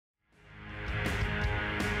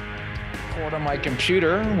record on my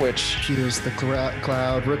computer, which... Here's the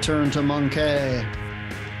cloud. Return to Monkey.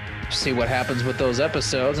 See what happens with those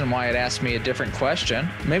episodes and why it asked me a different question.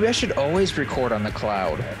 Maybe I should always record on the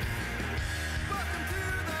cloud.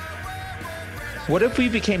 What if we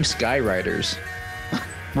became skywriters?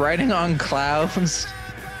 Riding on clouds?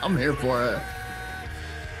 I'm here for it.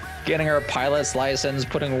 Getting our pilot's license,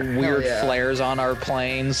 putting weird flares on our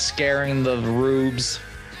planes, scaring the rubes.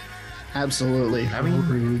 Absolutely. I mean,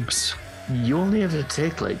 rubes. You only have to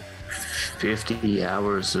take like 50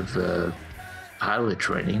 hours of pilot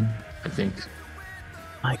training, I think.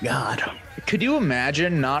 My God. Could you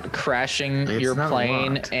imagine not crashing your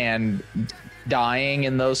plane and dying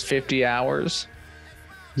in those 50 hours?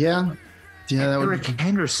 Yeah. Yeah. That Eric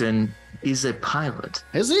Henderson is a pilot.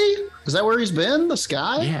 Is he? Is that where he's been? The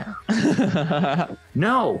sky? Yeah.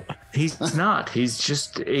 No, he's not. He's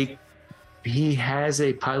just he has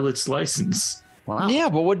a pilot's license. Wow. Yeah,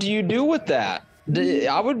 but what do you do with that?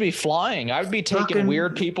 I would be flying. I would be taking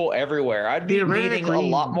weird people everywhere. I'd be meeting a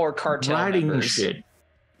lot more cartel members. Shit.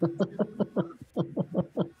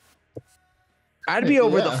 I'd be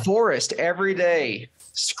over the forest every day,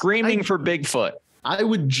 screaming for Bigfoot. I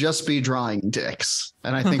would just be drawing dicks,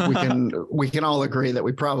 and I think we can all agree that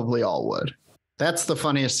we probably all would. That's the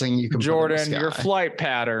funniest thing you can. Jordan, your flight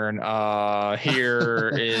pattern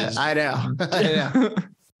here is. I know.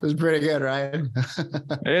 It was pretty good, right?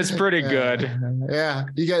 It's pretty good. Yeah,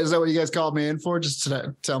 you guys. Is that what you guys called me in for? Just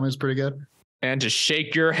to tell me it's pretty good. And to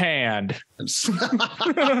shake your hand.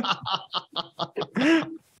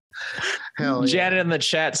 Hell yeah. Janet in the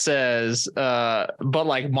chat says, but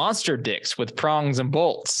like monster dicks with prongs and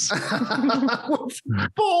bolts.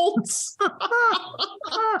 Bolts.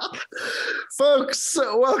 Folks,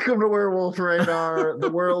 welcome to Werewolf Radar, the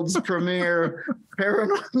world's premier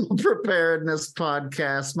paranormal preparedness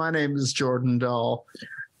podcast. My name is Jordan Dahl.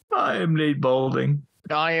 I am Nate Balding.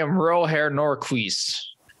 I am Royal Hair Norquist.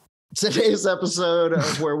 Today's episode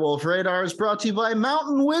of Werewolf Radar is brought to you by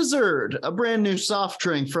Mountain Wizard, a brand new soft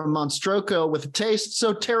drink from Monstroko with a taste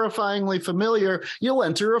so terrifyingly familiar, you'll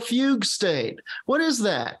enter a fugue state. What is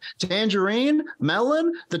that? Tangerine?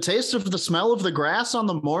 Melon? The taste of the smell of the grass on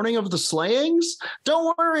the morning of the slayings?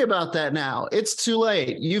 Don't worry about that now. It's too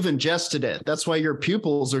late. You've ingested it. That's why your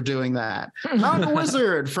pupils are doing that. Mountain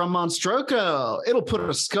Wizard from Monstroko. It'll put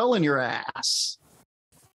a skull in your ass.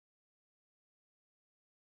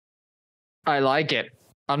 I like it.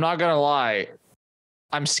 I'm not going to lie.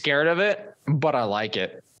 I'm scared of it, but I like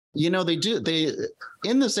it. You know, they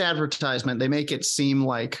in this advertisement, they make it seem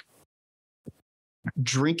like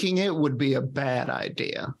drinking it would be a bad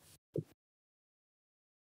idea.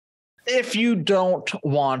 If you don't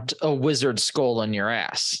want a wizard skull in your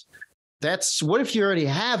ass. What if you already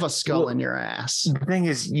have a skull in your ass? The thing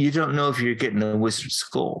is, you don't know if you're getting a wizard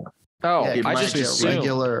skull. Oh, yeah, I just assumed.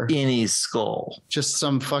 Regular any skull, just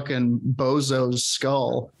some fucking bozo's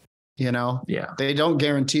skull. You know, yeah. They don't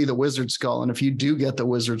guarantee the wizard skull, and if you do get the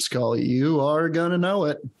wizard skull, you are gonna know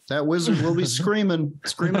it. That wizard will be screaming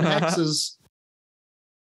hexes.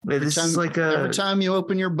 This is like every time you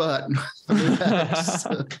open your butt.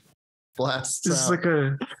 Blasts. This is like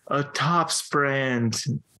a Topps brand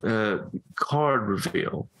card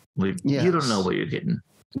reveal. Like, you don't know what you're getting.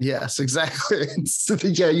 Yes, exactly.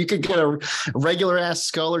 Yeah, you could get a regular ass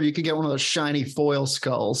skull, or you could get one of those shiny foil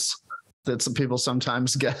skulls that some people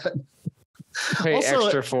sometimes get. Pay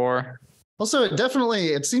extra for. Also,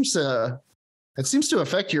 it seems to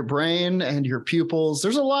affect your brain and your pupils.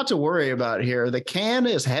 There's a lot to worry about here. The can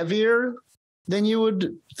is heavier than you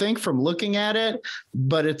would think from looking at it,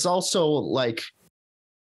 but it's also like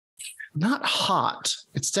not hot.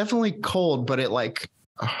 It's definitely cold, but it like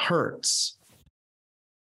hurts.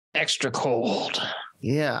 Extra cold.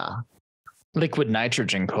 Yeah. Liquid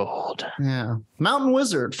nitrogen cold. Yeah. Mountain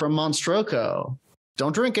Wizard from Monstroko.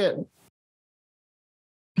 Don't drink it.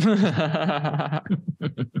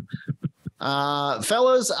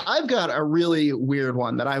 Fellas, I've got a really weird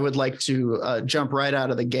one that I would like to jump right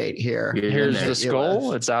out of the gate here. Here's the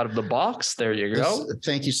skull. It's out of the box. There you go.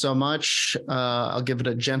 Thank you so much. I'll give it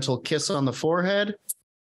a gentle kiss on the forehead.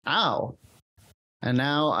 Ow. And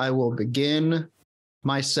now I will begin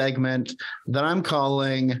my segment that I'm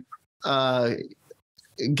calling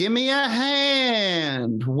Give Me a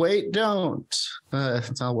Hand. Wait, don't.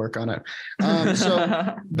 I'll work on it.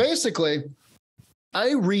 So basically,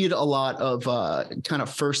 I read a lot of kind of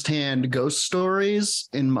firsthand ghost stories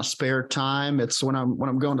in my spare time. It's when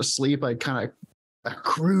I'm going to sleep, I kind of I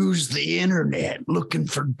cruise the internet looking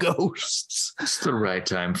for ghosts. It's the right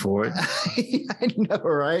time for it. I know,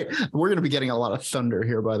 right? We're going to be getting a lot of thunder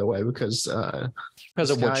here, by the way, because of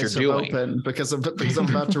what you're doing. Open because I'm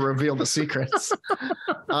about to reveal the secrets.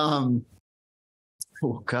 Oh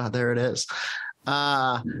God, there it is.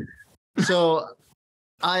 So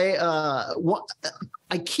I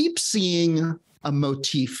keep seeing a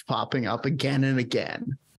motif popping up again and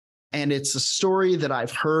again. And it's a story that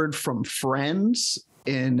I've heard from friends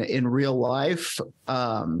in real life.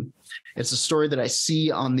 It's a story that I see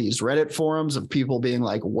on these Reddit forums of people being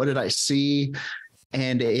like, what did I see?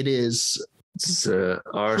 And it's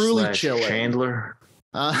truly chilling. Chandler.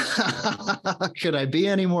 Could I be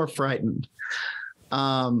any more frightened?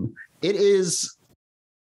 It is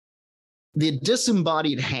the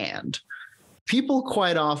disembodied hand. People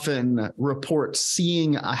quite often report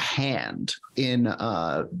seeing a hand in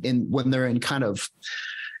when they're in kind of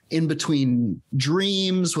in between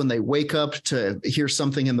dreams, when they wake up to hear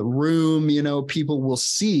something in the room. You know, people will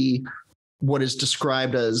see what is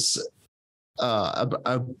described as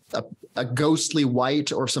a ghostly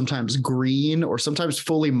white or sometimes green or sometimes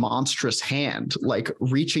fully monstrous hand, like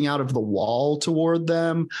reaching out of the wall toward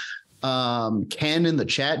them. Ken in the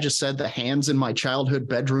chat just said the hands in my childhood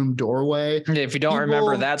bedroom doorway. If you don't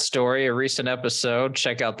remember that story, a recent episode,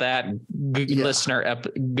 check out that listener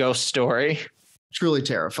ghost story. Truly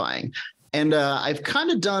terrifying. And I've kind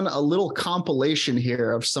of done a little compilation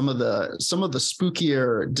here of some of the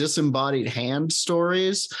spookier disembodied hand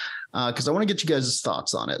stories because I want to get you guys'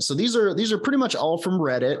 thoughts on it. So these are pretty much all from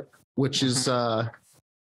Reddit, which is the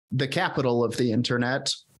capital of the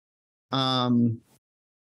internet.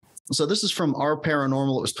 So this is from Our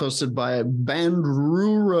Paranormal. It was posted by Bandrui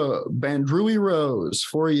Rose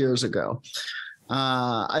 4 years ago.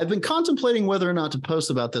 I've been contemplating whether or not to post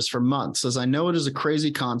about this for months, as I know it is a crazy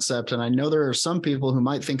concept, and I know there are some people who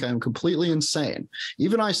might think I'm completely insane.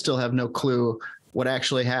 Even I still have no clue what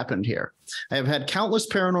actually happened here. I have had countless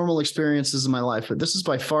paranormal experiences in my life, but this is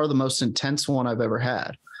by far the most intense one I've ever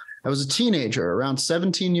had. I was a teenager, around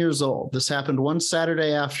 17 years old. This happened one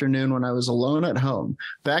Saturday afternoon when I was alone at home.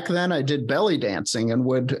 Back then, I did belly dancing and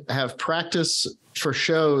would have practice for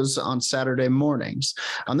shows on Saturday mornings.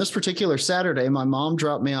 On this particular Saturday, my mom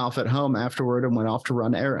dropped me off at home afterward and went off to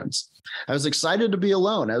run errands. I was excited to be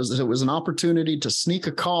alone, as it was an opportunity to sneak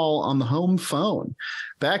a call on the home phone.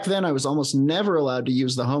 Back then, I was almost never allowed to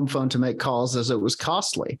use the home phone to make calls as it was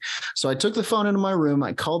costly. So I took the phone into my room.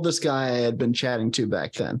 I called this guy I had been chatting to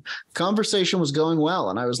back then. The conversation was going well,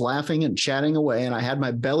 and I was laughing and chatting away, and I had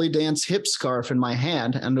my belly dance hip scarf in my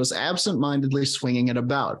hand and was absent-mindedly swinging it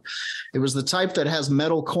about. It was the type that has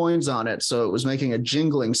metal coins on it, so it was making a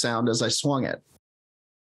jingling sound as I swung it.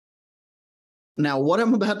 Now, what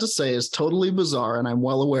I'm about to say is totally bizarre, and I'm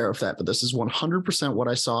well aware of that, but this is 100% what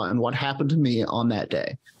I saw and what happened to me on that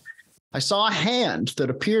day. I saw a hand that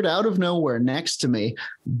appeared out of nowhere next to me,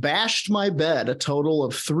 bashed my bed a total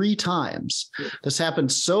of 3 times. This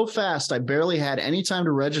happened so fast, I barely had any time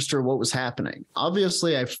to register what was happening.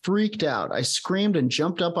 Obviously, I freaked out. I screamed and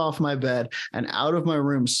jumped up off my bed and out of my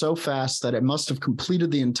room so fast that I must have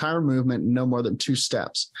completed the entire movement in no more than 2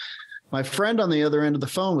 steps. My friend on the other end of the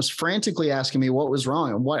phone was frantically asking me what was wrong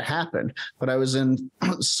and what happened, but I was in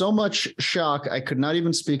so much shock I could not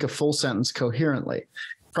even speak a full sentence coherently. It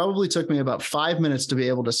probably took me about 5 minutes to be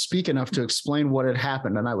able to speak enough to explain what had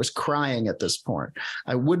happened, and I was crying at this point.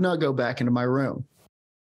 I would not go back into my room.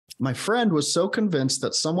 My friend was so convinced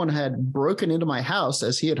that someone had broken into my house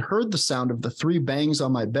as he had heard the sound of the 3 bangs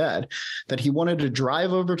on my bed that he wanted to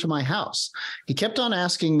drive over to my house. He kept on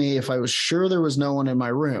asking me if I was sure there was no one in my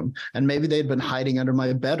room and maybe they'd been hiding under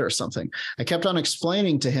my bed or something. I kept on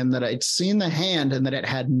explaining to him that I'd seen the hand and that it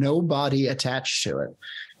had no body attached to it.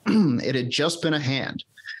 It had just been a hand.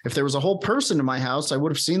 If there was a whole person in my house, I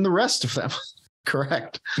would have seen the rest of them.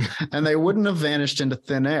 Correct. And they wouldn't have vanished into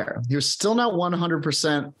thin air. He was still not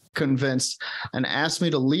 100% convinced and asked me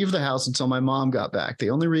to leave the house until my mom got back. The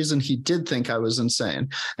only reason he did think I was insane,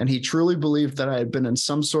 and he truly believed that I had been in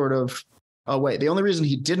some sort of the only reason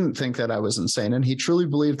he didn't think that I was insane, and he truly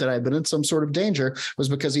believed that I had been in some sort of danger, was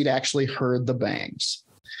because he'd actually heard the bangs.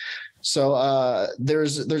 So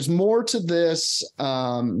there's more to this.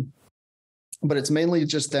 But it's mainly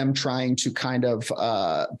just them trying to kind of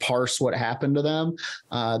parse what happened to them.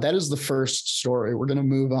 That is the first story. We're going to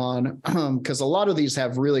move on because a lot of these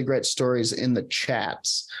have really great stories in the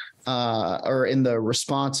chats or in the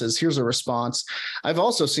responses. Here's a response. I've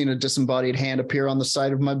also seen a disembodied hand appear on the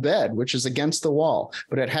side of my bed, which is against the wall,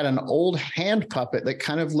 but it had an old hand puppet that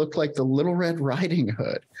kind of looked like the Little Red Riding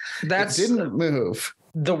Hood. It didn't move.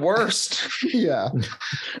 The worst. Yeah.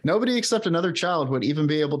 Nobody except another child would even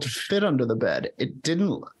be able to fit under the bed.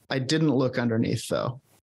 I didn't look underneath, though.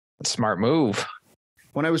 Smart move.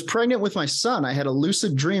 When I was pregnant with my son, I had a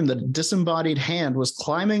lucid dream that a disembodied hand was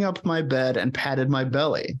climbing up my bed and patted my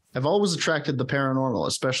belly. I've always attracted the paranormal,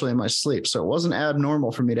 especially in my sleep, so it wasn't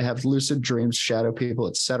abnormal for me to have lucid dreams, shadow people,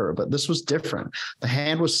 etc. But this was different. The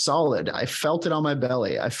hand was solid. I felt it on my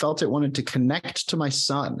belly. I felt it wanted to connect to my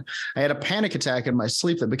son. I had a panic attack in my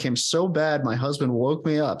sleep that became so bad my husband woke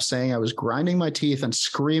me up saying I was grinding my teeth and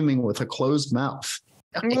screaming with a closed mouth.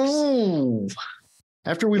 Ooh.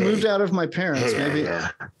 After we moved out of my parents, maybe...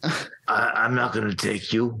 I'm not going to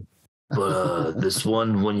take you, but this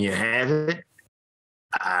one, when you have it,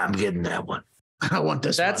 I'm getting that one. I want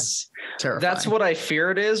this one. Terrifying. That's what I fear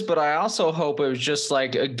it is, but I also hope it was just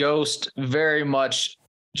like a ghost very much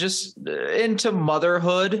just into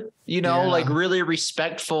motherhood, like really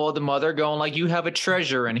respectful of the mother, going like, you have a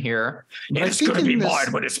treasure in here. And it's going to be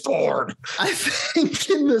mine when it's born. I think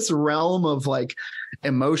in this realm of like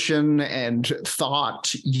emotion and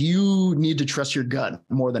thought, you need to trust your gut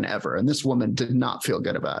more than ever. And this woman did not feel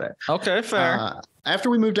good about it. Okay, fair. After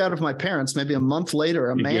we moved out of my parents, maybe a month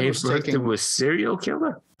later, a man was serial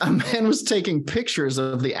killer. A man was taking pictures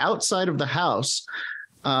of the outside of the house.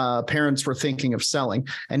 Parents were thinking of selling,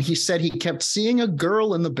 and he said he kept seeing a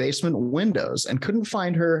girl in the basement windows and couldn't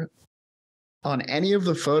find her on any of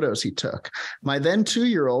the photos he took. My then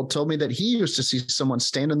 2-year-old told me that he used to see someone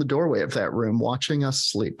stand in the doorway of that room watching us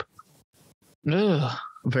sleep. Ugh.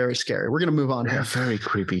 Very scary. We're going to move on here. Very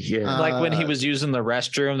creepy. Yeah. Like when he was using the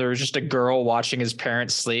restroom, there was just a girl watching his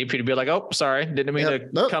parents sleep. He'd be like, oh, sorry. Didn't mean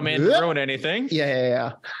to come in and ruin anything.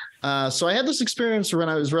 Yeah. So I had this experience when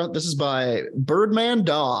I was, this is by Birdman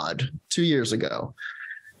Dodd 2 years ago.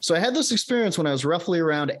 So I had this experience when I was roughly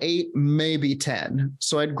around 8, maybe 10.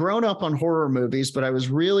 So I'd grown up on horror movies, but I was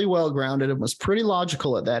really well grounded and was pretty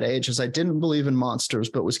logical at that age, as I didn't believe in monsters,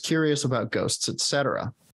 but was curious about ghosts,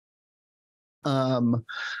 etc.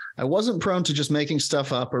 I wasn't prone to just making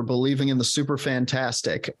stuff up or believing in the super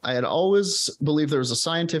fantastic. I had always believed there was a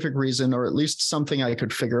scientific reason, or at least something I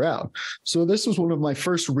could figure out. So this was one of my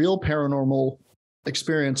first real paranormal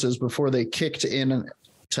experiences before they kicked in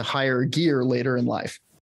to higher gear later in life.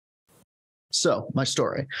 So my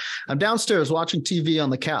story, I'm downstairs watching TV on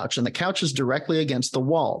the couch, and the couch is directly against the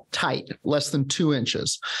wall, tight, less than 2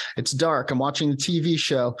 inches. It's dark. I'm watching the TV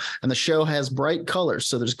show, and the show has bright colors,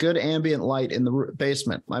 so there's good ambient light in the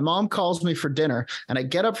basement. My mom calls me for dinner, and I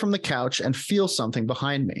get up from the couch and feel something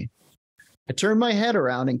behind me. I turn my head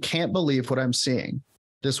around and can't believe what I'm seeing.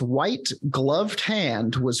 This white gloved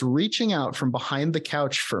hand was reaching out from behind the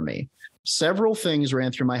couch for me. Several things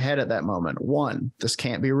ran through my head at that moment. 1, this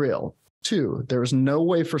can't be real. 2, there was no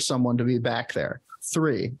way for someone to be back there.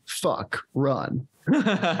 3, fuck, run.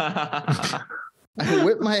 I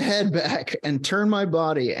whip my head back and turn my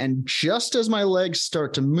body, and just as my legs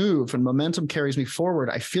start to move and momentum carries me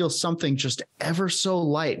forward, I feel something just ever so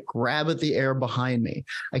light grab at the air behind me.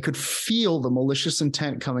 I could feel the malicious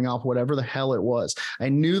intent coming off whatever the hell it was. I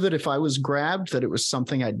knew that if I was grabbed, that it was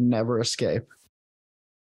something I'd never escape.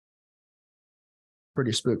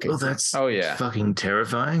 Pretty spooky. Oh, that's yeah, fucking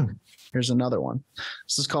terrifying. Here's another one.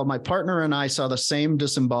 This is called My Partner and I Saw the Same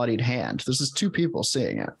Disembodied Hand. This is 2 people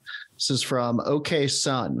seeing it. This is from OK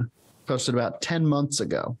Sun, posted about 10 months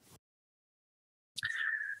ago.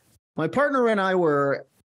 My partner and I were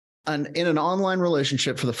in an online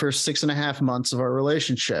relationship for the first 6.5 months of our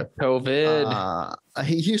relationship. COVID.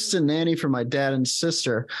 He used to nanny for my dad and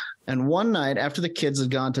sister. And one night after the kids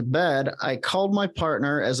had gone to bed, I called my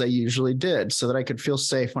partner, as I usually did, so that I could feel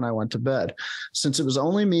safe when I went to bed, since it was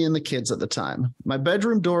only me and the kids at the time. My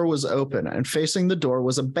bedroom door was open, and facing the door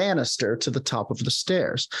was a banister to the top of the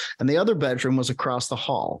stairs, and the other bedroom was across the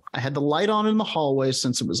hall. I had the light on in the hallway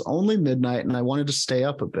since it was only midnight, and I wanted to stay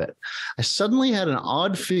up a bit. I suddenly had an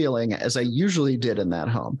odd feeling, as I usually did in that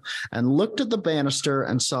home, and looked at the banister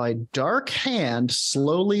and saw a dark hand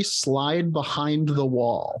slowly slide behind the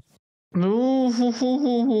wall. Ooh,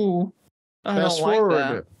 Fast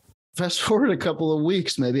forward a couple of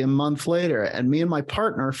weeks, maybe a month later, and me and my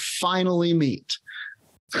partner finally meet.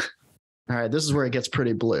 All right, this is where it gets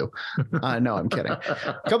pretty blue. No, I'm kidding.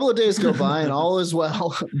 A couple of days go by and all is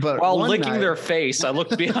well. But while licking their face, I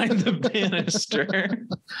looked behind the banister.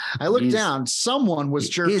 I looked down. Someone was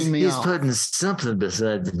jerking me off. He's putting something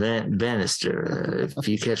beside the banister, if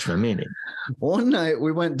you catch my meaning. One night,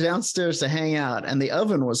 we went downstairs to hang out, and the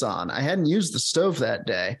oven was on. I hadn't used the stove that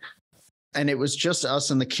day, and it was just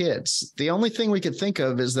us and the kids. The only thing we could think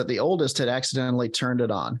of is that the oldest had accidentally turned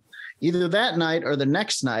it on. Either that night or the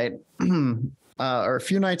next night, or a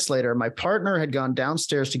few nights later, my partner had gone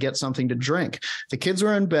downstairs to get something to drink. The kids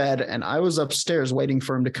were in bed and I was upstairs waiting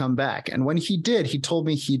for him to come back. And when he did, he told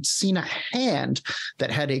me he'd seen a hand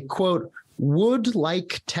that had a, quote,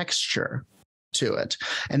 wood-like texture to it.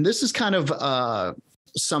 And this is kind of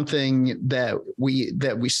something that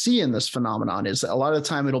we see in this phenomenon. Is a lot of the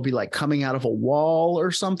time it'll be like coming out of a wall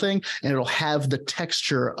or something, and it'll have the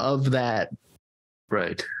texture of that,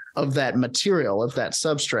 right, of that material, of that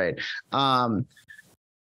substrate.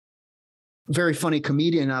 Very funny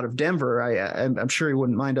comedian out of Denver. I'm sure he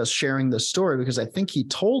wouldn't mind us sharing this story because I think he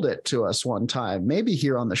told it to us one time, maybe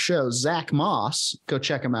here on the show. Zach Moss, go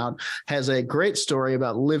check him out, has a great story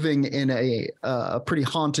about living in a pretty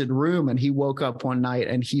haunted room. And he woke up one night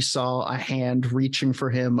and he saw a hand reaching for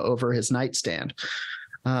him over his nightstand.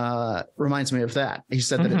 Reminds me of that. He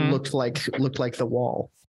said that it looked like the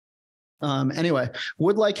wall. Anyway,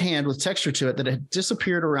 wood-like hand with texture to it that had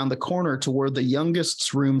disappeared around the corner toward the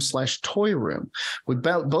youngest's room / toy room. We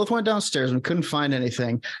both went downstairs and we couldn't find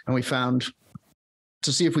anything, and we found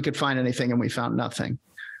to see if we could find anything, and we found nothing.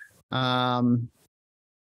 Yeah,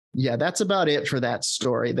 that's about it for that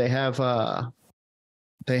story. They have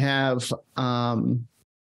some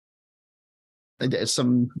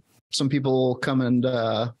people come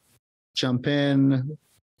and jump in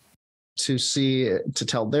to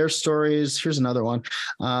tell their stories. Here's another one.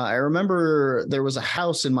 I remember there was a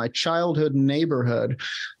house in my childhood neighborhood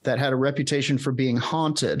that had a reputation for being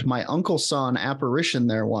haunted. My uncle saw an apparition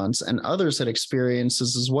there once, and others had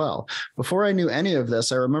experiences as well. Before I knew any of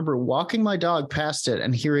this, I remember walking my dog past it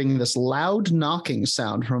and hearing this loud knocking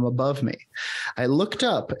sound from above me. I looked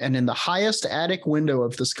up, and in the highest attic window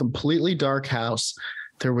of this completely dark house,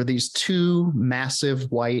 there were these two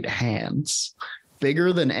massive white hands,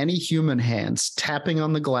 bigger than any human hands, tapping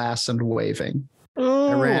on the glass and waving. Ooh.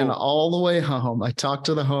 I ran all the way home. I talked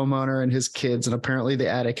to the homeowner and his kids, and apparently the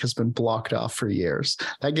attic has been blocked off for years.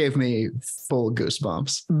 That gave me full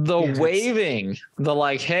goosebumps. The waving, the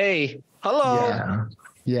like, hey, hello.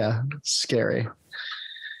 Yeah, scary.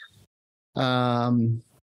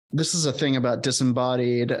 This is a thing about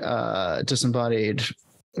disembodied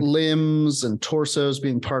limbs and torsos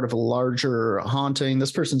being part of a larger haunting.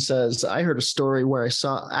 This person says, I had a story where I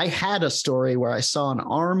saw an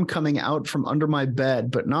arm coming out from under my bed,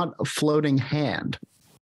 but not a floating hand.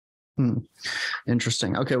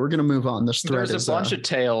 Interesting. Okay, we're going to move on. This thread There's a bunch of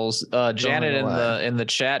tales. Janet in the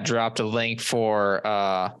chat dropped a link for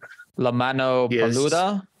La Mano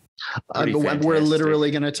Peluda. We're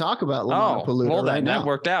literally going to talk about La Mano Peluda well, right now. That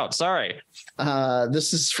worked out. Sorry.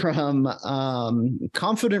 This is from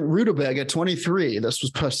Confident Rutabaga 23. This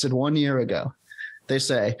was posted 1 year ago. They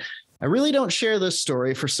say, I really don't share this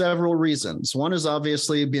story for several reasons. One is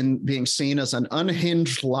obviously being seen as an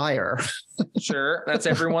unhinged liar. Sure, that's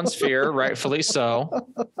everyone's fear, rightfully so.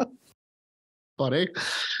 Funny.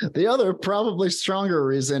 The other, probably stronger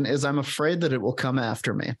reason is I'm afraid that it will come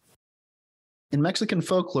after me. In Mexican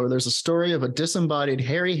folklore, there's a story of a disembodied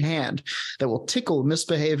hairy hand that will tickle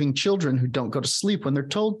misbehaving children who don't go to sleep when they're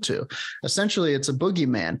told to. Essentially, it's a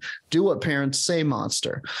boogeyman, do what parents say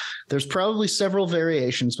monster. There's probably several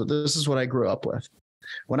variations, but this is what I grew up with.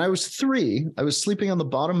 When I was 3, I was sleeping on the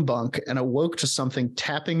bottom bunk and awoke to something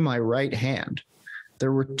tapping my right hand.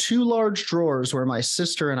 There were 2 large drawers where my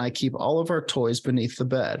sister and I keep all of our toys beneath the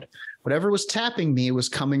bed. Whatever was tapping me was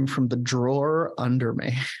coming from the drawer under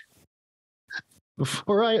me.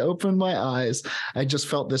 Before I opened my eyes, I just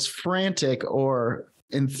felt this frantic or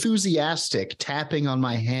enthusiastic tapping on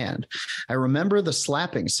my hand. I remember the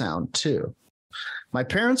slapping sound too. My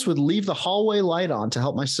parents would leave the hallway light on to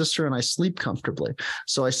help my sister and I sleep comfortably,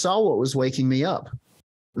 so I saw what was waking me up.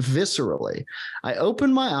 Viscerally, I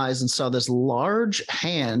opened my eyes and saw this large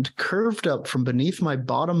hand curved up from beneath my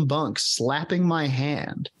bottom bunk, slapping my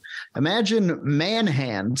hand. Imagine man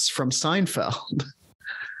hands from Seinfeld.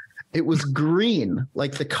 It was green,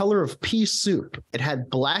 like the color of pea soup. It had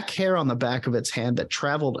black hair on the back of its hand that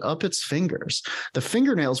traveled up its fingers. The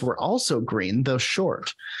fingernails were also green, though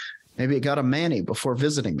short. Maybe it got a mani before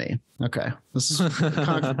visiting me. Okay. This is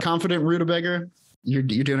Confident Rutabaga. You're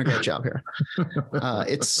doing a great job here.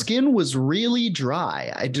 Its skin was really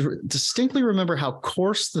dry. I distinctly remember how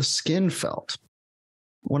coarse the skin felt.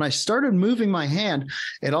 When I started moving my hand,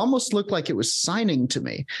 it almost looked like it was signing to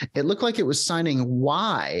me. It looked like it was signing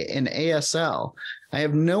Y in ASL. I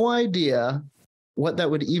have no idea what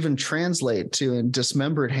that would even translate to in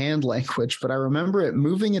dismembered hand language, but I remember it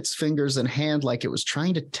moving its fingers and hand like it was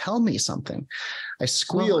trying to tell me something. I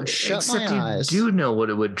squealed, shut my eyes. You do know what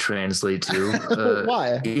it would translate to.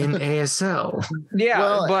 Why? In ASL. Yeah,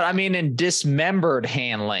 well, but I mean in dismembered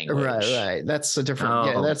hand language. Right. That's a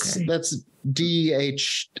different. That's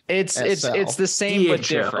DH. It's the same but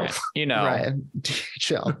different. You know. Right.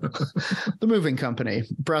 DHL, the moving company,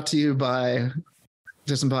 brought to you by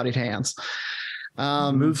Disembodied Hands.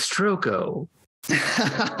 Move Stroco.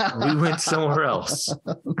 We went somewhere else.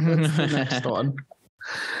 That's the next one.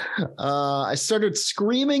 I started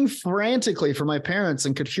screaming frantically for my parents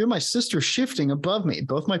and could hear my sister shifting above me.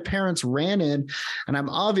 Both my parents ran in, and I'm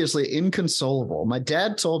obviously inconsolable. My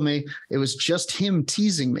dad told me it was just him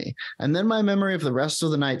teasing me, and then my memory of the rest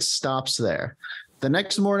of the night stops there. The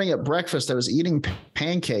next morning at breakfast, I was eating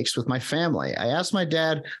pancakes with my family. I asked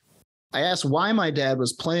why my dad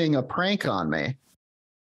was playing a prank on me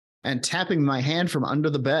and tapping my hand from under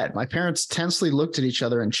the bed. My parents tensely looked at each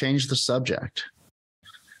other and changed the subject.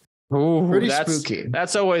 Ooh, pretty spooky.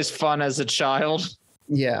 That's always fun as a child.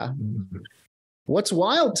 Yeah. What's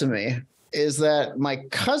wild to me is that my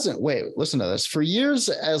cousin, listen to this. For years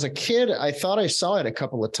as a kid, I thought I saw it a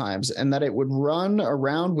couple of times and that it would run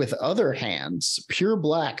around with other hands, pure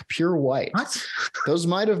black, pure white. What? Those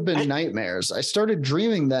might have been nightmares. I started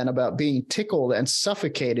dreaming then about being tickled and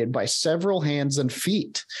suffocated by several hands and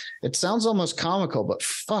feet. It sounds almost comical, but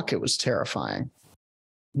fuck, it was terrifying.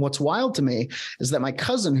 What's wild to me is that my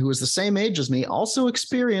cousin, who was the same age as me, also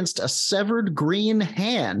experienced a severed green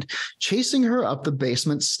hand chasing her up the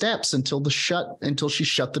basement steps until she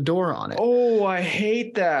shut the door on it. Oh, I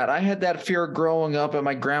hate that. I had that fear growing up at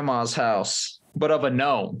my grandma's house, but of a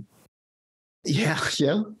gnome. Yeah.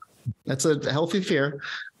 That's a healthy fear.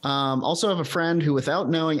 Also have a friend who, without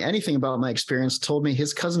knowing anything about my experience, told me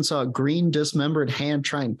his cousin saw a green dismembered hand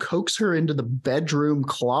try and coax her into the bedroom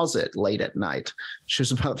closet late at night. She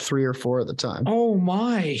was about 3 or 4 at the time. Oh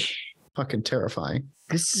my. Fucking terrifying.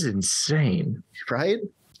 This is insane. Right?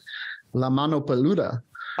 La mano peluda.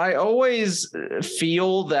 I always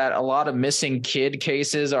feel that a lot of missing kid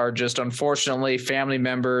cases are just, unfortunately, family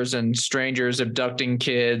members and strangers abducting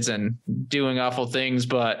kids and doing awful things.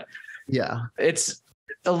 But yeah, it's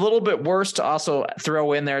a little bit worse to also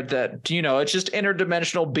throw in there that, it's just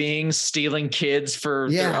interdimensional beings stealing kids for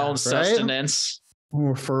their own sustenance.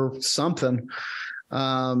 Or for something.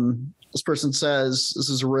 This person says, this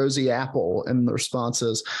is Rosie Apple, and the response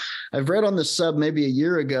is, I've read on this sub maybe a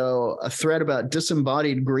year ago a thread about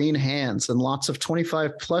disembodied green hands and lots of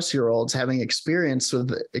 25-plus-year-olds having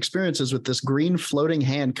experiences with this green floating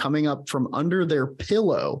hand coming up from under their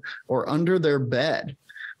pillow or under their bed.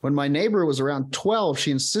 When my neighbor was around 12,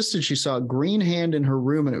 she insisted she saw a green hand in her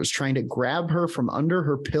room and it was trying to grab her from under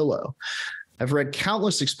her pillow. I've read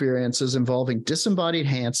countless experiences involving disembodied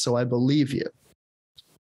hands, so I believe you.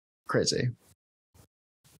 Crazy.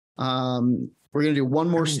 We're going to do one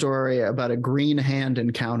more story about a green hand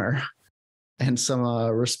encounter and some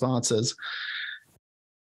responses.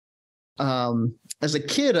 As a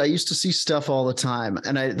kid, I used to see stuff all the time,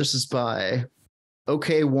 and this is by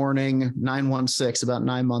OK Warning 916, about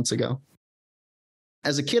 9 months ago.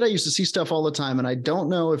 As a kid, I used to see stuff all the time, and I don't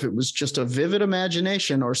know if it was just a vivid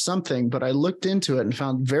imagination or something, but I looked into it and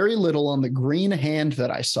found very little on the green hand that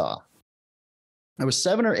I saw. I was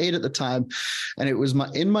 7 or 8 at the time, and it was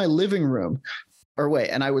in my living room.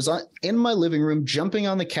 And I was in my living room, jumping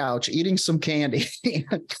on the couch, eating some candy.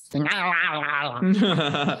 Like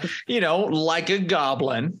a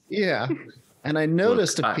goblin. Yeah. And I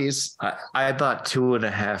noticed a piece. I bought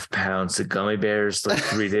 2.5 pounds of gummy bears like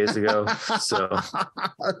 3 days ago. So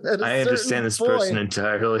I understand this person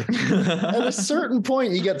entirely. At a certain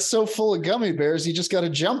point, you get so full of gummy bears, you just got to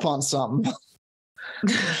jump on something.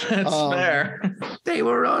 That's fair. They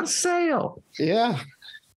were on sale. Yeah.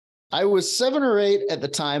 I was 7 or 8 at the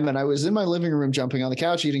time, and I was in my living room jumping on the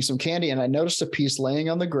couch, eating some candy, and I noticed a piece laying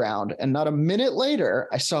on the ground. And not a minute later,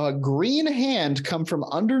 I saw a green hand come from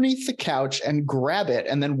underneath the couch and grab it,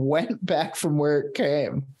 and then went back from where it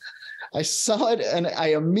came. I saw it, and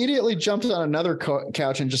I immediately jumped on another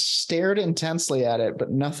couch and just stared intensely at it, but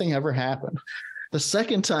nothing ever happened. The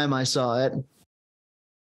second time I saw it,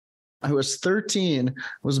 I was 13,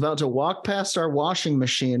 was about to walk past our washing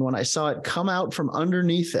machine when I saw it come out from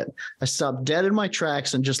underneath it. I stopped dead in my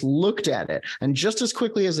tracks and just looked at it. And just as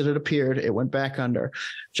quickly as it had appeared, it went back under.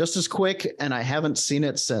 Just as quick, and I haven't seen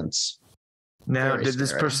it since. Now, did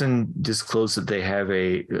this person disclose that they have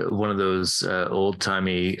one of those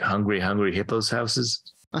old-timey hungry hippos houses?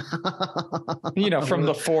 From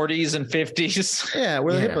the 40s and 50s. Yeah,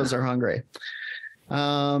 where the hippos are hungry.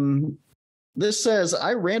 This says,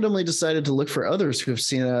 I randomly decided to look for others who have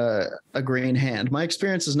seen a green hand. My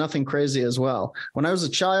experience is nothing crazy as well. When I was a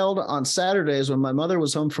child, on Saturdays when my mother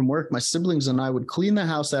was home from work, my siblings and I would clean the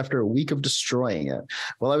house after a week of destroying it.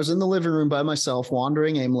 While I was in the living room by myself,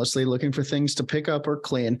 wandering aimlessly, looking for things to pick up or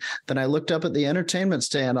clean, then I looked up at the entertainment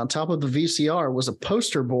stand. On top of the VCR was a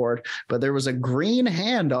poster board, but there was a green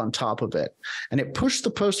hand on top of it, and it pushed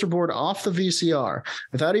the poster board off the VCR.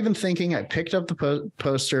 Without even thinking, I picked up the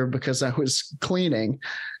poster because I was cleaning,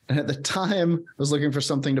 and at the time I was looking for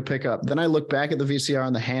something to pick up. Then I looked back at the VCR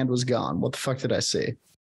and the hand was gone. What the fuck did I see?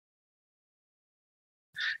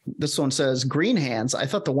 This one says, green hands. I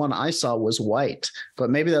thought the one I saw was white, but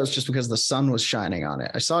maybe that was just because the sun was shining on it.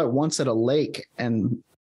 I saw it once at a lake and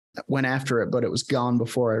went after it, but it was gone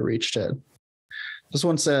before I reached it. This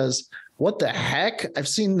one says, what the heck?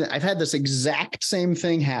 I've had this exact same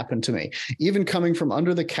thing happen to me, even coming from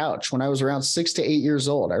under the couch when I was around 6 to 8 years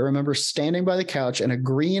old. I remember standing by the couch and a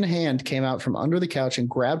green hand came out from under the couch and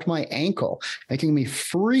grabbed my ankle, making me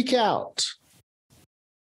freak out.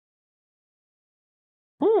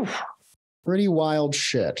 Whew. Pretty wild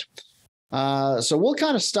shit. So we'll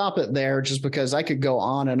kind of stop it there just because I could go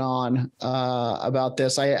on and on about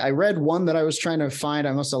this. I read one that I was trying to find.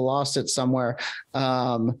 I must have lost it somewhere.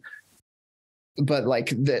 But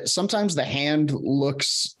like sometimes the hand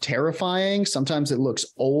looks terrifying. Sometimes it looks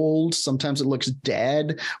old. Sometimes it looks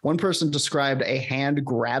dead. One person described a hand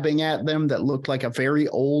grabbing at them that looked like a very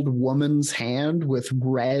old woman's hand with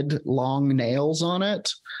red long nails on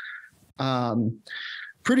it.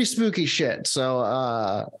 Pretty spooky shit.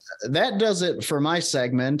 So that does it for my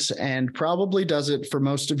segment and probably does it for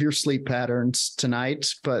most of your sleep patterns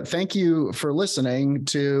tonight. But thank you for listening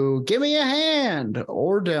to Give Me a Hand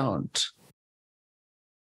or Don't.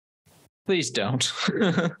 Please don't.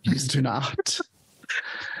 Please do not.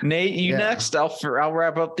 Nate, you next. I'll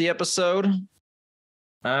wrap up the episode.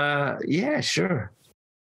 Yeah, sure.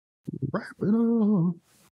 Wrap it up.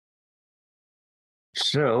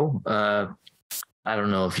 So, I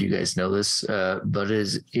don't know if you guys know this, but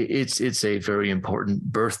it's a very important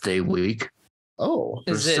birthday week. Oh,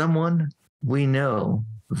 for someone we know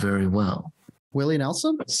very well. Willie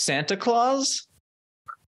Nelson? Santa Claus?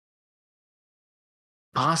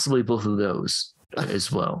 Possibly both of those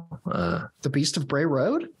as well. The Beast of Bray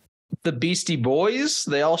Road? The Beastie Boys?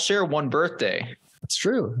 They all share one birthday. That's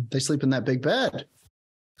true. They sleep in that big bed.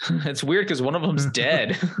 It's weird because one of them's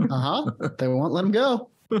dead. Uh-huh. They won't let him go.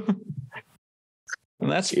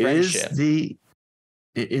 And that's friendship.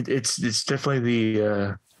 It's definitely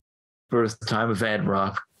the birth time of Ad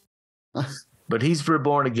Rock. But he's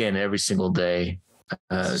reborn again every single day.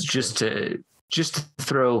 Just to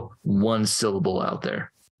throw one syllable out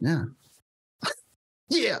there. Yeah.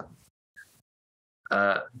 Yeah.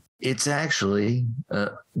 It's actually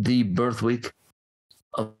the birth week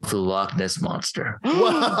of the Loch Ness Monster.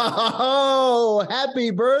 Whoa!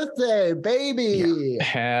 Happy birthday, baby! Yeah.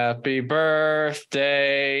 Happy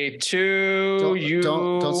birthday to you.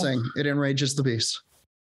 Don't sing. It enrages the beast.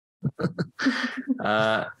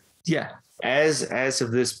 Yeah. As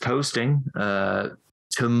of this posting,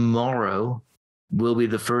 tomorrow will be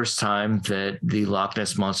the first time that the Loch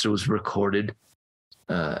Ness Monster was recorded,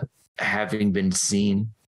 having been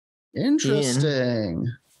seen.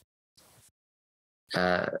 Interesting.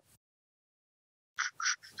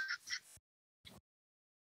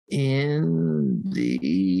 In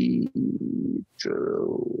the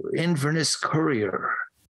Inverness Courier.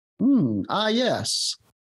 Yes.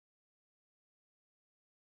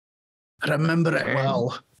 I remember it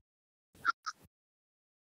well.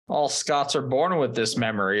 All Scots are born with this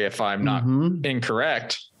memory, if I'm not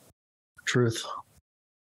incorrect. Truth.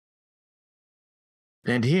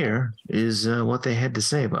 And here is what they had to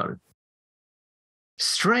say about it.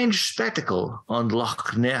 Strange spectacle on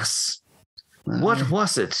Loch Ness. What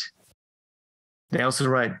was it? They also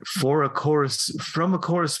write from a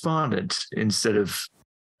correspondent instead of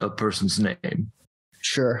a person's name.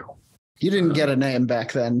 Sure. You didn't get a name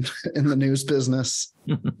back then in the news business.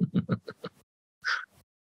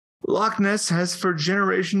 Loch Ness has for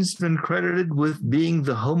generations been credited with being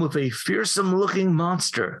the home of a fearsome-looking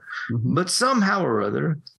monster. But somehow or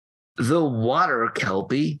other, the water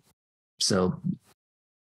kelpie, so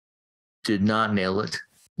did not nail it.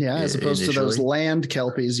 Yeah, as opposed to those land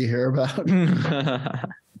kelpies you hear about.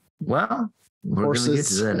 Well, we're going to get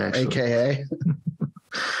to that, actually. AKA.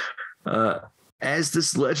 As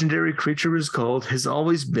this legendary creature is called, has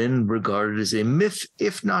always been regarded as a myth,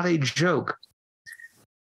 if not a joke.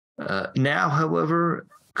 Now, however,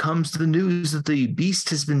 comes the news that the beast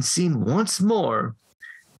has been seen once more.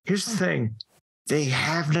 Here's the thing. they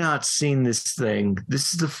have not seen this thing.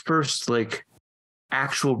 This is the first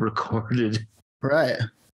actual recorded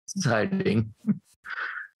sighting.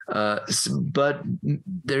 But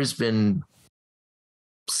there's been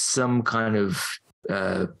some kind of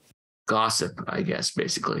gossip, I guess,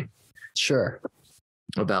 basically. Sure.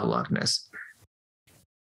 About Loch Ness.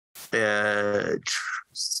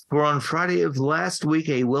 For on Friday of last week,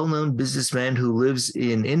 a well-known businessman who lives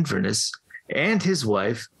in Inverness and his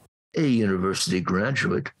wife, a university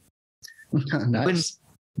graduate, Nice.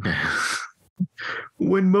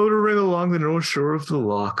 When motoring along the north shore of the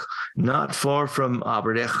loch, not far from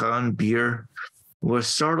Aberdeen, were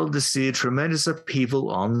startled to see a tremendous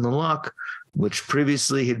upheaval on the loch, which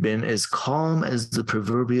previously had been as calm as the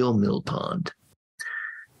proverbial mill pond.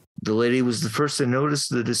 The lady was the first to notice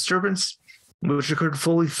the disturbance, which occurred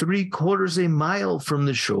fully 3/4 a mile from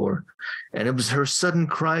the shore, and it was her sudden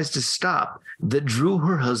cries to stop that drew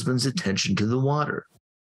her husband's attention to the water.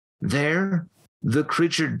 There, the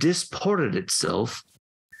creature disported itself,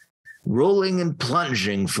 rolling and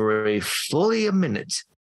plunging for fully a minute,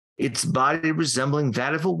 its body resembling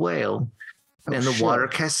that of a whale, and the water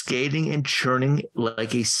cascading and churning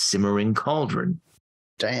like a simmering cauldron.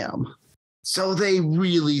 Damn. So they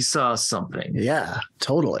really saw something. Yeah,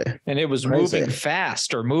 totally. And it was moving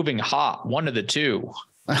fast or moving hot, one of the two.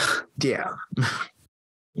 Yeah.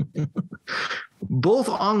 Both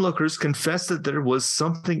onlookers confessed that there was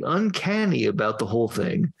something uncanny about the whole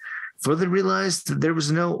thing, for they realized that there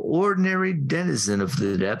was no ordinary denizen of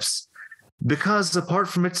the depths, because apart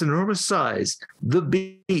from its enormous size, the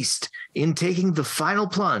beast, in taking the final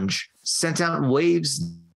plunge, sent out waves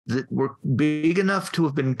that were big enough to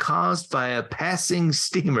have been caused by a passing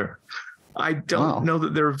steamer. I don't know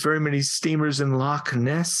that there are very many steamers in Loch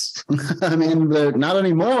Ness. I mean, not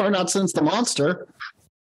anymore, not since the monster.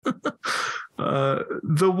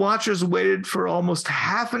 The watchers waited for almost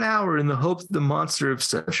half an hour in the hope that the monster, if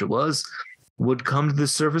such it was, would come to the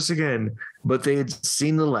surface again, but they had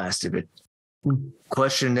seen the last of it.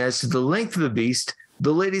 Questioned as to the length of the beast,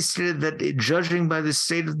 the lady stated that, judging by the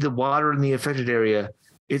state of the water in the affected area,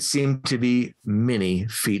 it seemed to be many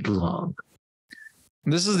feet long.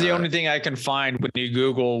 This is the only thing I can find when you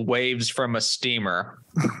Google waves from a steamer.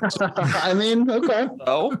 I mean, okay.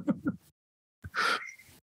 Oh.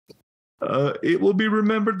 It will be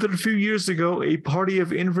remembered that a few years ago, a party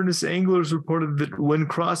of Inverness anglers reported that when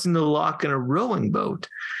crossing the loch in a rowing boat,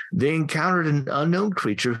 they encountered an unknown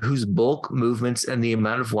creature whose bulk, movements, and the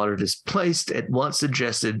amount of water displaced at once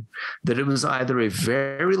suggested that it was either a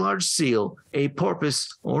very large seal, a porpoise,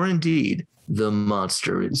 or indeed the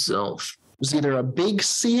monster itself. It was either a big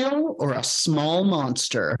seal or a small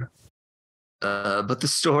monster. But the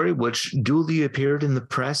story, which duly appeared in the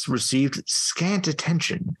press, received scant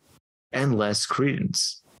attention and less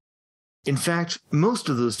credence. In fact, most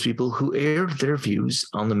of those people who aired their views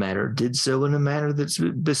on the matter did so in a manner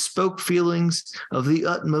that bespoke feelings of the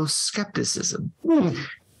utmost skepticism.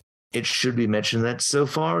 It should be mentioned that so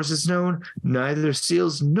far as is known, neither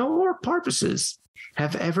seals nor porpoises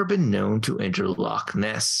have ever been known to enter Loch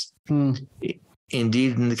Ness.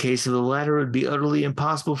 Indeed, in the case of the latter, it would be utterly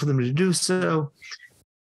impossible for them to do so.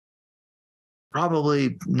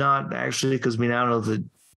 Probably not, actually, because we now know that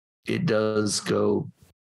it does go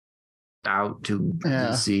out to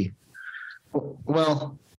the sea.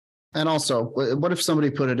 Well, and also, what if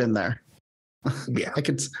somebody put it in there? Yeah, I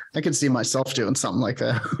could see myself doing something like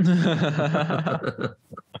that.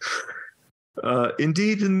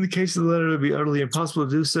 Indeed, in the case of the letter, it would be utterly impossible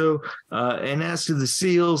to do so. And as to the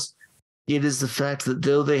seals, it is the fact that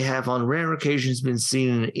though they have on rare occasions been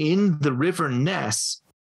seen in the River Ness,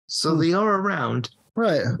 so they are around.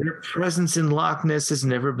 Right. Their presence in Loch Ness has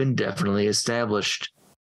never been definitely established.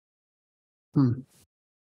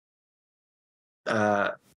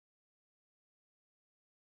 But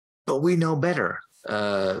we know better.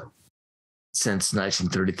 Since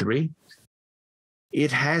 1933,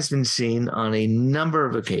 it has been seen on a number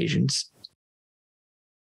of occasions.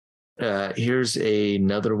 Here's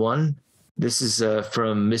another one. This is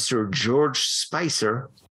from Mr. George Spicer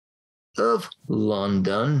of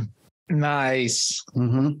London. Nice.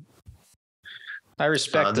 Mm-hmm. I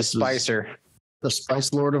respect the Spicer. The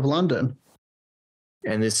Spice Lord of London.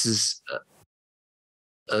 And this is,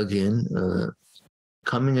 again,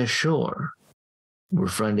 coming ashore. We're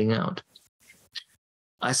finding out.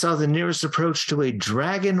 I saw the nearest approach to a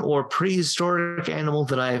dragon or prehistoric animal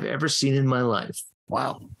that I have ever seen in my life.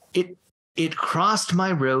 Wow. It crossed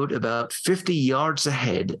my road about 50 yards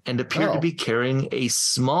ahead and appeared to be carrying a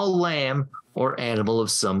small lamb or animal of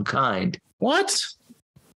some kind. What?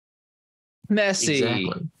 Nessie.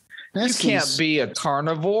 Exactly. You can't be a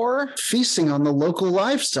carnivore. Feasting on the local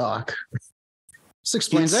livestock. This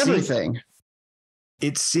explains everything.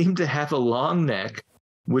 It seemed to have a long neck,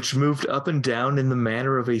 which moved up and down in the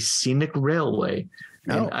manner of a scenic railway.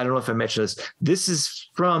 And I don't know if I mentioned this. This is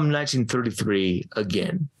from 1933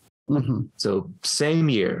 again. Mm-hmm. So same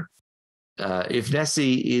year. If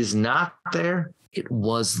Nessie is not there, it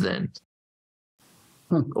was then.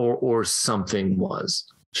 Or something was.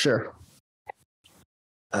 Sure.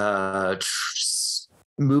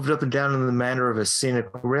 Moved up and down in the manner of a scenic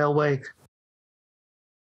railway.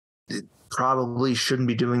 It probably shouldn't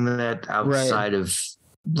be doing that outside of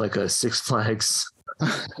like a Six Flags.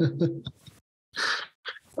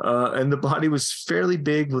 And the body was fairly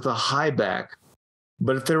big with a high back.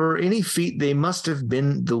 But if there were any feet, they must have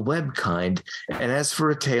been the web kind. And as for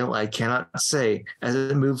a tail, I cannot say, as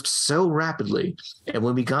it moved so rapidly. And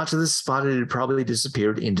when we got to the spot, it had probably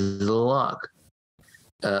disappeared into the loch.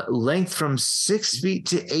 Length from 6 feet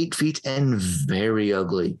to 8 feet and very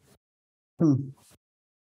ugly.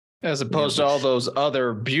 As opposed to all those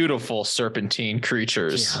other beautiful serpentine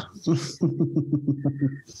creatures.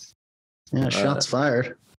 Yeah, shots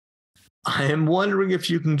fired. I am wondering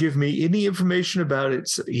if you can give me any information about it.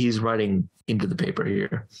 He's writing into the paper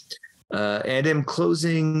here. And am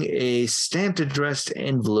closing a stamped addressed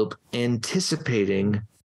envelope anticipating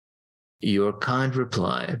your kind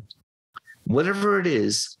reply. Whatever it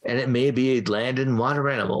is, and it may be a land and water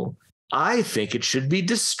animal, I think it should be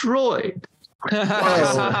destroyed.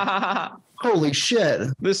 Holy shit.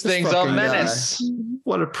 This thing's a menace.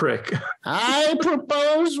 What a prick. I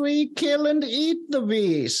propose we kill and eat the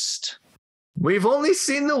beast. We've only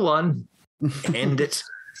seen the one. End it.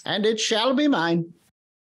 And it shall be mine.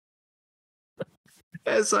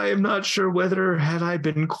 As I am not sure whether, had I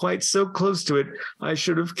been quite so close to it, I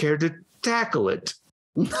should have cared to tackle it.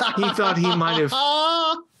 He thought he might have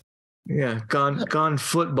gone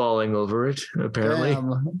footballing over it, apparently.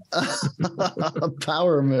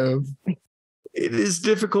 Power move. It is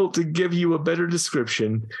difficult to give you a better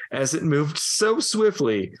description, as it moved so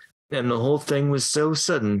swiftly, and the whole thing was so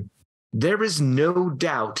sudden. There is no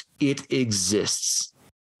doubt it exists.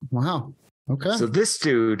 Wow. Okay. So this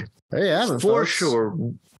dude, for sure,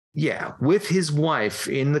 with his wife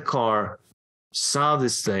in the car, saw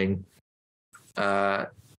this thing.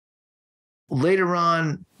 Later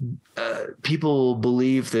on, people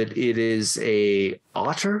believe that it is a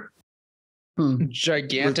otter.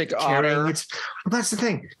 Gigantic otter. Well, that's the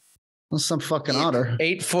thing. Well, some fucking otter.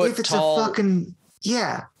 8 foot if it's tall. A fucking,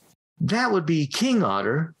 that would be King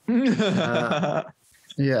Otter. I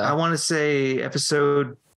want to say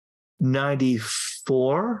episode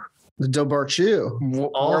 94. The Dobarchu.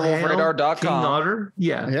 WerewolfRadar.com. King Otter.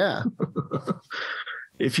 Yeah.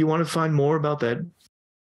 If you want to find more about that.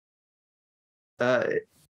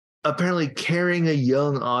 Apparently carrying a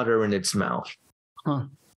young otter in its mouth. Huh.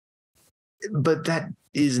 But that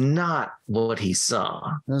is not what he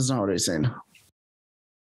saw. That's not what he's saying.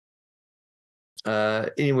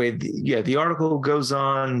 Anyway, the article goes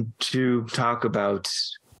on to talk about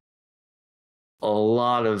a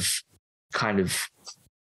lot of kind of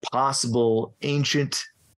possible ancient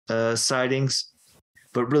sightings,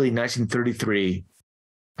 but really 1933,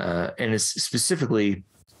 and it's specifically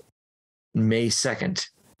May 2nd.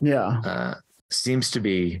 Seems to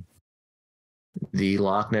be the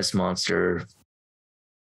Loch Ness monster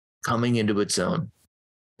coming into its own.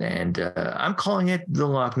 And I'm calling it the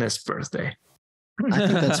Loch Ness birthday. I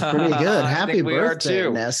think that's pretty good. Happy birthday,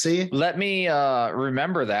 Nessie. Let me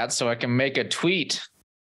remember that so I can make a tweet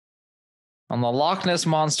on the Loch Ness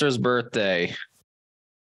monster's birthday.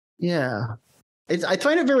 Yeah. I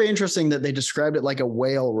find it very interesting that they described it like a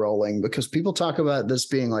whale rolling, because people talk about this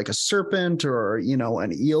being like a serpent or,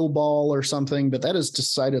 an eel ball or something, but that is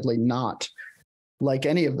decidedly not like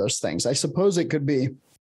any of those things. I suppose it could be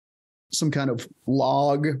some kind of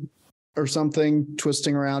log or something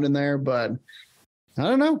twisting around in there, but I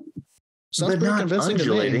don't know. Sounds but not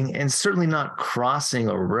undulating and certainly not crossing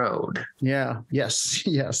a road. Yeah.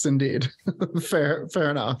 Yes, indeed. Fair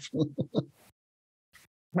enough.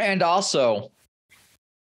 And also,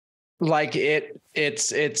 like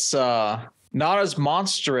it's not as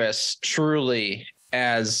monstrous truly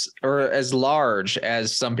as large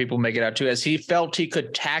as some people make it out to, as he felt he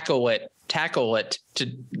could tackle it to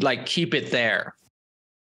like keep it there.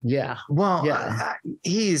 Yeah. Well,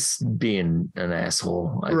 he's being an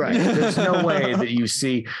asshole. Right. There's no way that you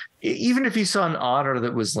see, even if you saw an otter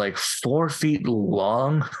that was like 4 feet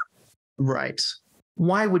long. Right.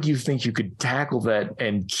 why would you think you could tackle that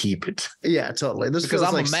and keep it? Yeah, totally. This Because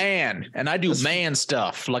feels I'm like a man and I do man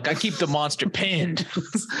stuff. Like I keep the monster pinned.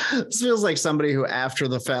 this feels like somebody who after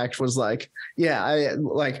the fact was like, yeah, I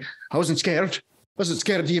wasn't scared. Wasn't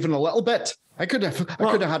scared even a little bit. I could have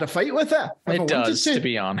had a fight with it. It does, to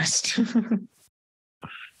be honest.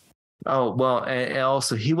 Oh, well, and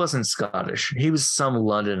also he wasn't Scottish. He was some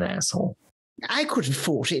London asshole. I could have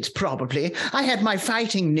fought it, probably. I had my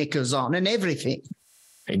fighting knickers on and everything.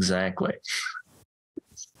 Exactly.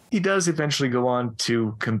 He does eventually go on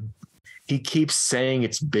to he keeps saying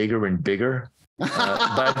it's bigger and bigger.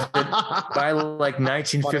 By like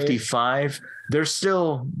 1955, they're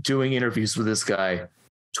still doing interviews with this guy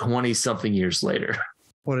 20-something years later.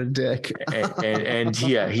 What a dick. and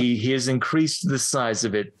yeah, he has increased the size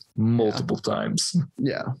of it multiple times.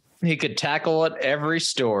 Yeah. He could tackle it every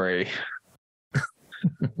story.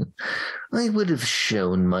 I would have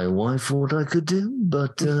shown my wife what I could do,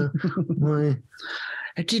 but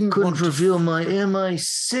I couldn't reveal my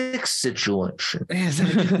MI6 situation. Yes, I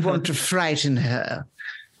didn't want to frighten her.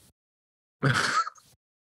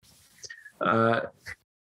 I'll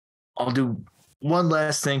do one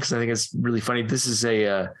last thing because I think it's really funny. This is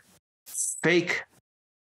a fake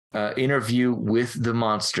interview with the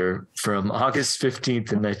monster from August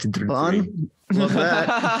 15th in 1933. Fun. Love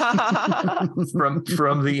that.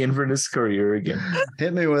 from the Inverness Courier again.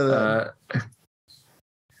 Hit me with it.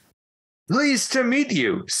 Pleased to meet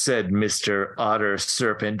you, said Mr. Otter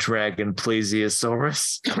Serpent Dragon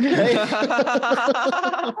Plesiosaurus. Okay.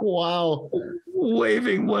 Wow.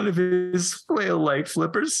 Waving one of his flail light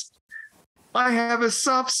flippers. I have a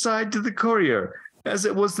soft side to the courier, as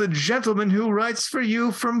it was the gentleman who writes for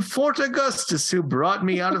you from Fort Augustus who brought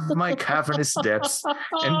me out of my cavernous depths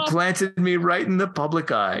and planted me right in the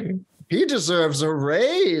public eye. He deserves a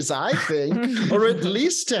raise, I think, or at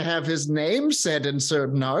least to have his name said in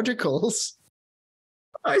certain articles.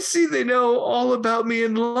 I see they know all about me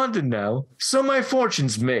in London now, so my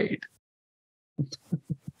fortune's made.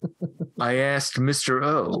 I asked Mr.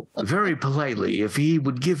 O very politely if he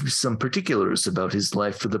would give some particulars about his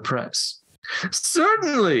life for the press.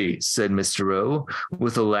 Certainly, said Mr. O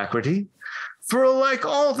with alacrity, for like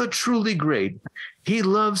all the truly great, he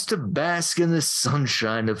loves to bask in the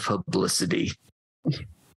sunshine of publicity.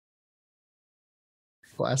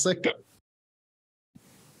 Classic.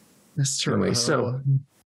 Mr. Anyway, O. so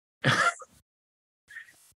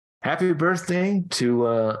happy birthday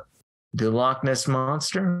to the Loch Ness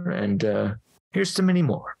Monster, and here's to many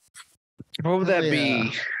more. What would that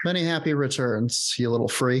be? Many happy returns, you little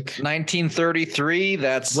freak. 1933.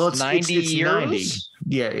 That's 90 years. 90.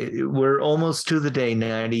 Yeah, we're almost to the day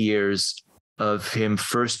 90 years of him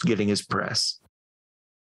first getting his press.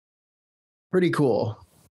 Pretty cool.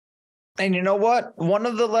 And you know what? One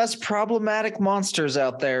of the less problematic monsters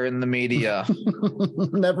out there in the media.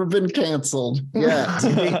 Never been canceled. Yeah.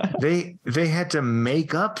 they had to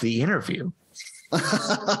make up the interview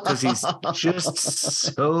because he's just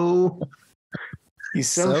so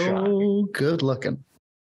shy. Good looking.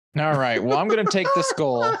 All right. Well, I'm going to take this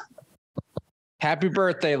goal. Happy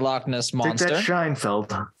birthday, Loch Ness Monster. Take that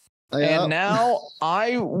Scheinfeld. And now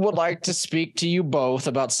I would like to speak to you both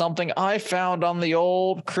about something I found on the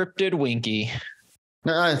old cryptid Winky.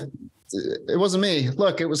 It wasn't me.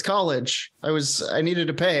 Look, it was college. I needed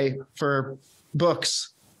to pay for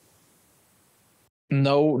books.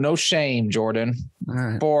 No shame, Jordan. All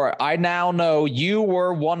right. For I now know you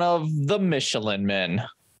were one of the Michelin Men.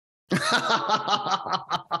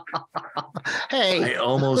 Hey. I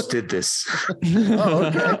almost did this. Oh,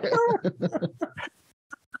 okay.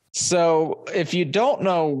 So if you don't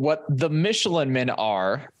know what the Michelin Men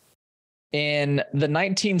are, in the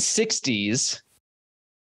 1960s,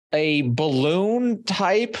 a balloon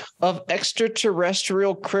type of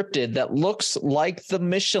extraterrestrial cryptid that looks like the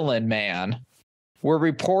Michelin Man were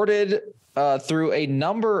reported through a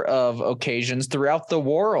number of occasions throughout the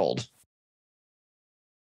world.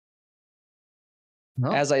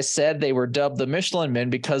 Oh. As I said, they were dubbed the Michelin Men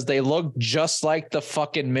because they look just like the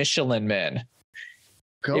fucking Michelin Men.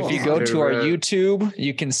 If you go to our YouTube,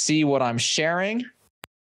 you can see what I'm sharing.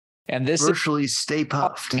 And this virtually Stay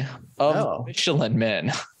Puffed of Michelin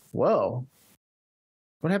Men. Whoa.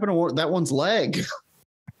 What happened to that one's leg?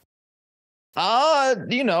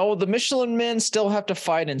 The Michelin Men still have to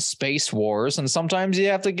fight in space wars, and sometimes you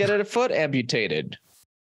have to get a foot amputated.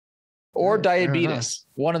 Or diabetes.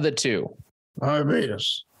 One of the two.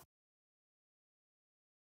 Diabetes.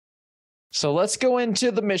 So let's go into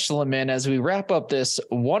the Michelin Men as we wrap up this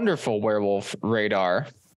wonderful werewolf radar.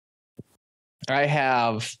 I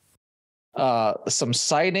have some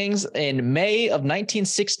sightings. In May of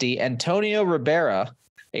 1960, Antonio Ribera,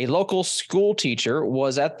 a local school teacher,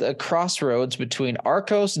 was at the crossroads between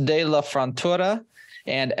Arcos de la Frontera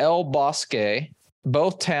and El Bosque,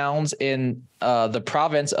 both towns in the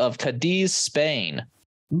province of Cadiz, Spain.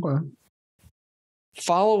 Okay.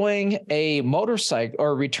 Following a motorcycle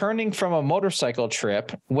or returning from a motorcycle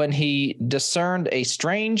trip, when he discerned a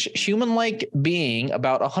strange human-like being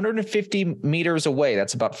about 150 meters away,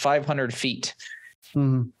 that's about 500 feet,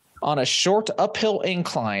 on a short uphill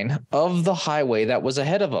incline of the highway that was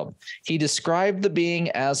ahead of him. He described the being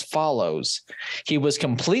as follows. He was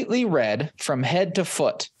completely red from head to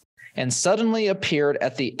foot and suddenly appeared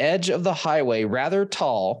at the edge of the highway, rather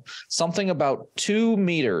tall, something about 2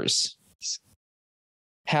 meters.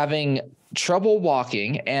 Having trouble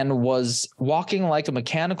walking and was walking like a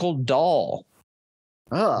mechanical doll.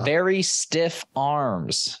 Very stiff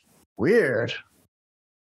arms. Weird.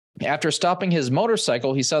 After stopping his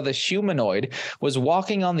motorcycle, he saw the humanoid was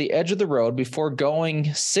walking on the edge of the road before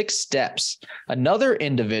going 6 steps. Another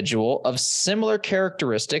individual of similar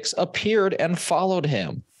characteristics appeared and followed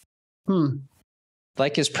him.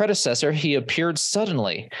 Like his predecessor, he appeared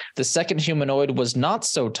suddenly. The second humanoid was not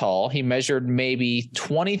so tall. He measured maybe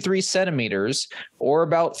 23 centimeters or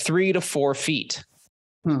about 3 to 4 feet.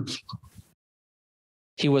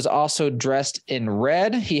 He was also dressed in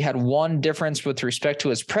red. He had one difference with respect to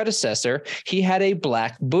his predecessor. He had a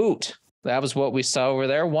black boot. That was what we saw over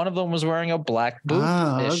there. One of them was wearing a black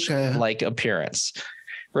boot-ish like appearance.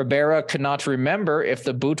 Ribera could not remember if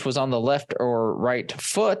the boot was on the left or right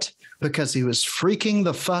foot, because he was freaking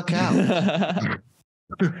the fuck out.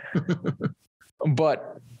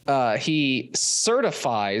 But he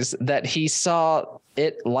certifies that he saw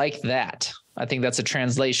it like that. I think that's a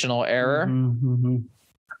translational error.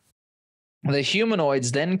 The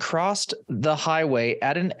humanoids then crossed the highway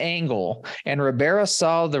at an angle, and Ribera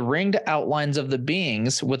saw the ringed outlines of the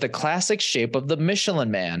beings with the classic shape of the Michelin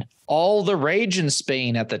Man. All the rage in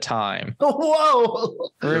Spain at the time. Whoa!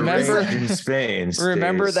 Remember in Spain?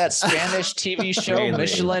 Remember that Spanish TV show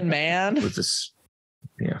Michelin Man? With this,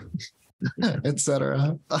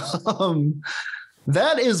 etc.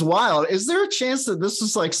 That is wild. Is there a chance that this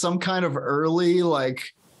is like some kind of early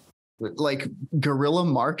like guerrilla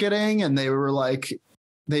marketing, and they were like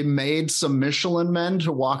they made some Michelin men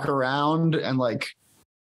to walk around, and like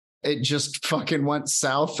it just fucking went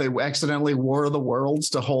south? They accidentally wore the worlds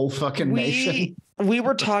to whole fucking nation. We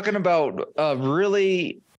were talking about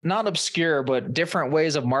really not obscure, but different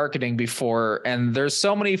ways of marketing before. And there's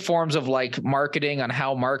so many forms of like marketing on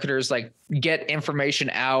how marketers like get information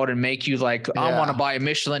out and make you like, I want to buy a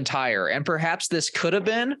Michelin tire. And perhaps this could have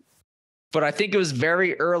been, but I think it was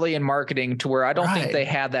very early in marketing to where I don't think they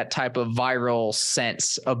had that type of viral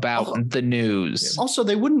sense about the news. Also,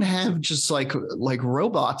 they wouldn't have just like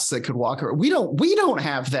robots that could walk around. We don't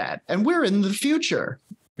have that. And we're in the future.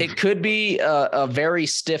 It could be a very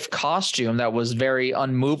stiff costume that was very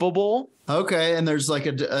unmovable. Okay. And there's like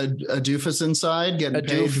a doofus inside getting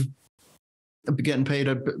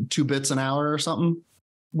paid 2 bits an hour or something.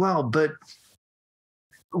 Well, but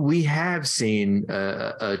we have seen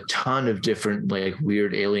a ton of different like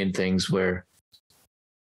weird alien things where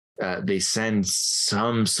they send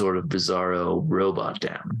some sort of bizarro robot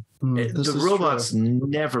down. The robots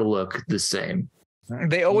never look the same.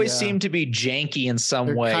 They always seem to be janky in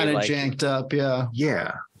some way. Kind of janked up, yeah.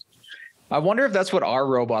 Yeah. I wonder if that's what our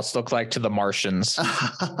robots look like to the Martians.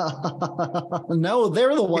 No,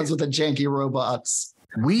 they're the ones with the janky robots.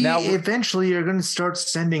 We eventually are going to start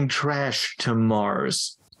sending trash to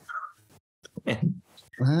Mars. And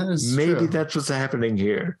maybe that's what's happening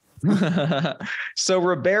here. So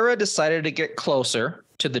Ribera decided to get closer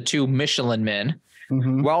to the 2 Michelin men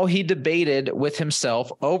while he debated with himself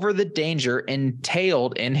over the danger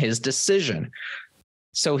entailed in his decision.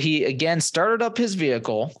 So he again started up his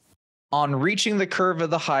vehicle on reaching the curve of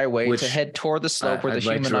the highway to head toward the slope where the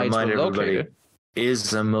humanoids were located.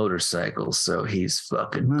 Is a motorcycle, so he's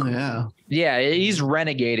fucking cool. Yeah, he's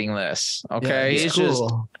renegading this. Okay, he's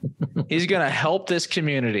cool. He's gonna help this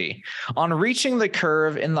community. On reaching the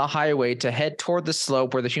curve in the highway to head toward the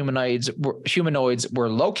slope where the humanoids were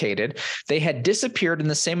located, they had disappeared in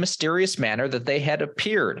the same mysterious manner that they had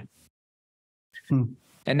appeared. And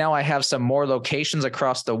now I have some more locations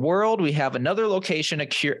across the world. We have another location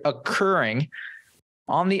occurring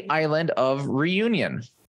on the island of Reunion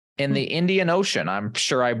in the Indian Ocean. I'm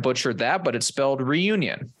sure I butchered that, but it's spelled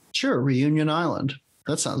Reunion. Sure, Reunion Island.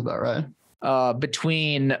 That sounds about right.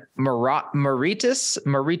 Between Mauritius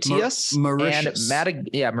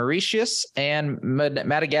and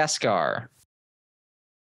Madagascar.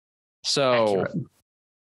 So,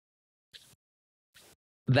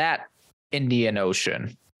 that Indian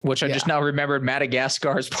Ocean, which I just now remembered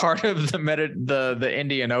Madagascar is part of the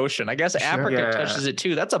Indian Ocean. I guess Africa touches it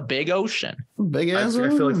too. That's a big ocean. Big ass. I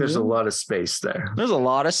feel like there's a lot of space there. There's a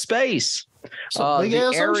lot of space. Big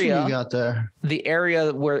ass ocean you got there. The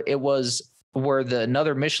area where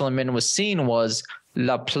another Michelin Man was seen was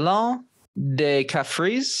La Plaine des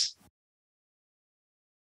Cafres.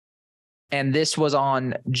 And this was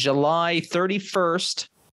on July 31st,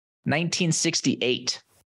 1968,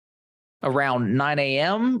 around 9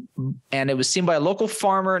 a.m. And it was seen by a local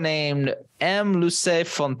farmer named M. Lucet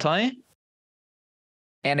Fontaine.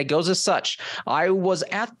 And it goes as such. I was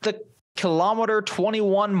at the kilometer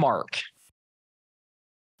 21 mark.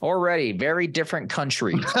 Already very different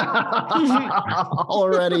countries.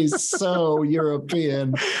 Already so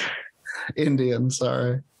European. Indian,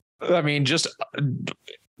 sorry. I mean, just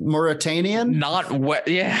Mauritanian? Not wet.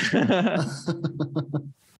 Yeah.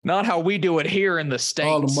 Not how we do it here in the States.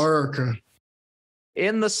 All America.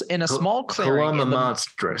 In a small clearing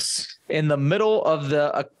monstrous. In the middle of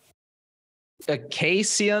the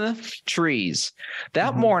acacia trees.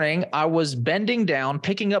 That morning, I was bending down,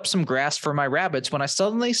 picking up some grass for my rabbits when I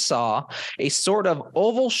suddenly saw a sort of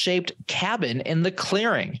oval-shaped cabin in the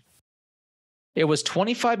clearing. It was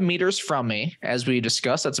 25 meters from me, as we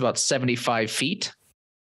discussed. That's about 75 feet.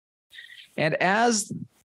 And as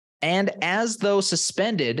though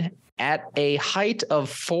suspended at a height of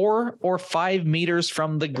 4 or 5 meters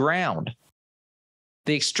from the ground.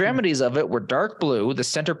 The extremities of it were dark blue. The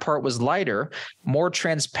center part was lighter, more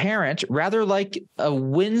transparent, rather like a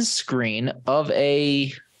windscreen of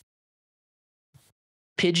a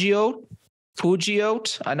Peugeot.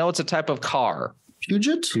 I know it's a type of car.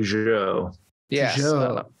 Peugeot. Yes.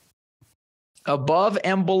 Above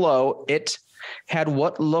and below, it had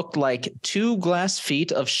what looked like 2 glass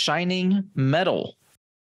feet of shining metal.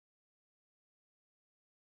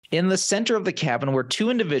 In the center of the cabin were 2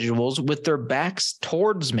 individuals with their backs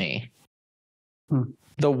towards me.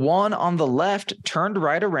 The one on the left turned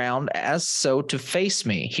right around as so to face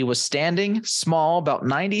me. He was standing small, about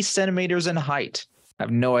 90 centimeters in height. I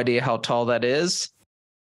have no idea how tall that is.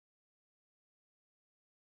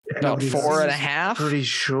 About 4.5. Pretty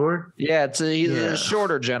short. Yeah, he's a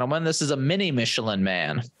shorter gentleman. This is a mini Michelin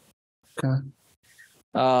Man. Okay.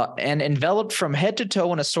 And enveloped from head to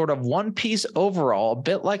toe in a sort of one-piece overall, a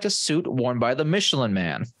bit like a suit worn by the Michelin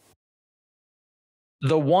Man.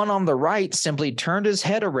 The one on the right simply turned his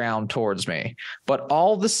head around towards me, but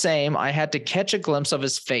all the same, I had to catch a glimpse of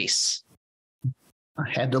his face. I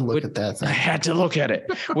had to look at that thing. I had to look at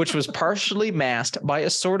it, which was partially masked by a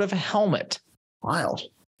sort of helmet. Wild.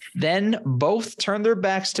 Then both turned their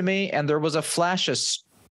backs to me, and there was a flash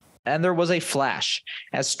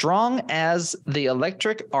as strong as the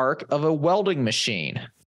electric arc of a welding machine.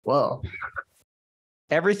 Whoa.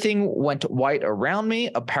 Everything went white around me.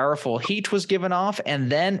 A powerful heat was given off,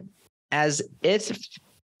 and then as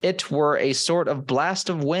it were a sort of blast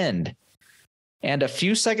of wind. And a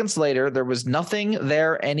few seconds later, there was nothing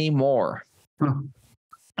there anymore.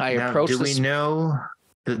 I approached. Do we know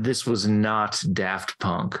that this was not Daft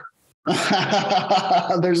Punk?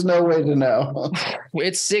 There's no way to know.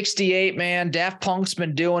 It's 68, man. Daft Punk's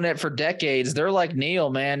been doing it for decades. They're like Neil,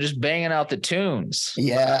 man, just banging out the tunes.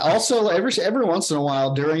 Yeah. Also, every once in a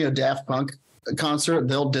while during a Daft Punk concert,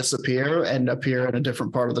 they'll disappear and appear in a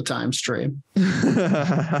different part of the time stream.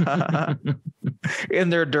 In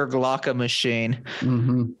their Derglaka machine.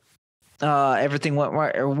 Everything went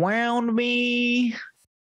right around me.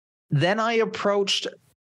 Then I approached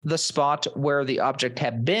the spot where the object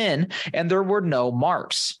had been, and there were no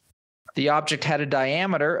marks. The object had a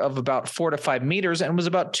diameter of about 4 to 5 meters and was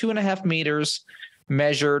about 2.5 meters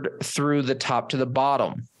measured through the top to the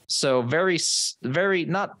bottom. So very, very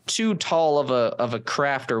not too tall of a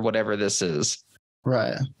craft or whatever this is.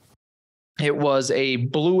 Right. It was a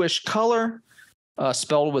bluish color,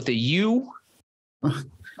 spelled with a U.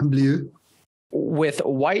 Blue. With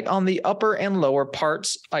white on the upper and lower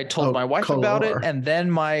parts. I told my wife about it, and then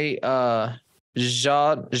my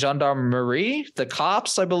gendarmerie, the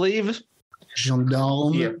cops, I believe.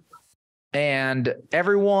 Gendarme. Yeah. And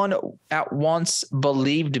everyone at once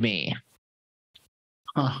believed me.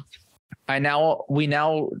 Huh. We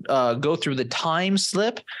now go through the time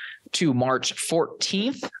slip to March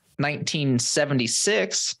 14th,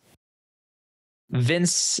 1976.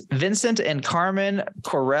 Vincent and Carmen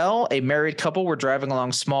Correll, a married couple, were driving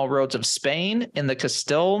along small roads of Spain in the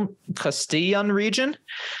Castilian region.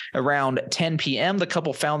 Around 10 p.m., the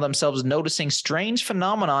couple found themselves noticing strange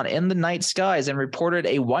phenomenon in the night skies and reported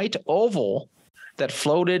a white oval that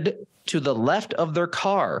floated to the left of their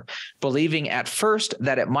car, believing at first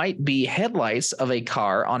that it might be headlights of a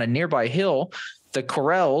car on a nearby hill. The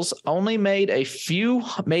Corrells only made it a few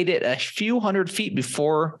hundred feet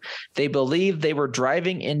before they believed they were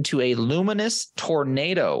driving into a luminous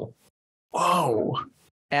tornado. Whoa.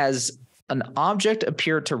 As an object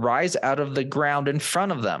appeared to rise out of the ground in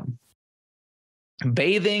front of them.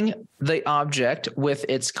 Bathing the object with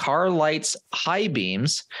its car light's high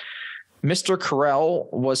beams, Mr.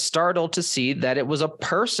 Correll was startled to see that it was a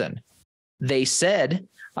person. They said,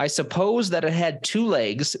 I suppose that it had 2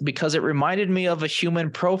 legs because it reminded me of a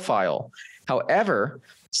human profile. However,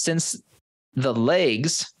 since the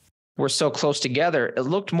legs were so close together, it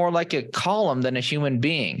looked more like a column than a human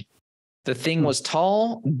being. The thing was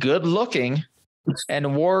tall, good looking,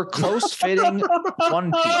 and wore close-fitting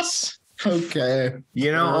one piece. Okay.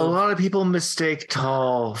 You know, a lot of people mistake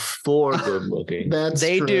tall for good looking.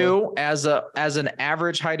 They true. Do. As an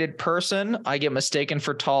average heighted person, I get mistaken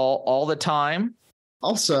for tall all the time.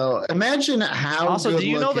 Also, imagine how Also, good do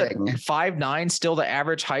you looking. know that 5'9" still the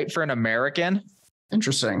average height for an American?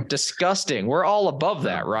 Interesting. Disgusting. We're all above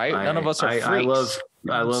that, right? None of us are freaks.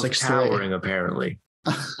 I love towering, apparently.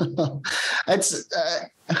 It's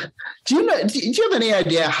do you have any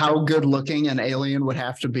idea how good looking an alien would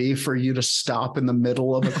have to be for you to stop in the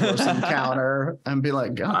middle of a close encounter and be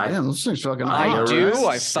like, God damn, this thing's fucking I do. Exactly.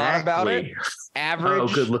 I've thought about it. Average.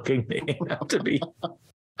 How good looking they have to be.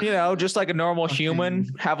 You know, just like a normal human,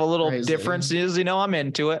 have a little differences. You know, I'm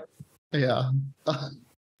into it. Yeah.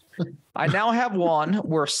 I now have one.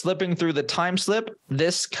 We're slipping through the time slip.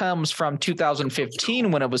 This comes from 2015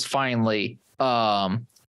 when it was finally I'm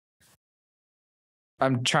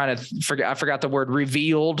trying to forget. I forgot the word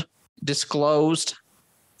disclosed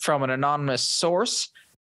from an anonymous source.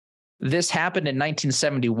 This happened in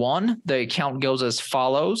 1971. The account goes as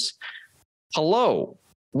follows. Hello.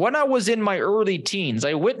 When I was in my early teens,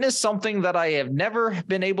 I witnessed something that I have never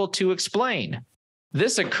been able to explain.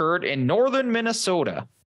 This occurred in northern Minnesota,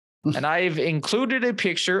 and I've included a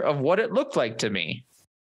picture of what it looked like to me.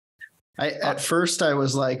 At first I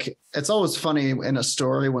was like, it's always funny in a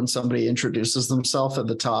story when somebody introduces themselves at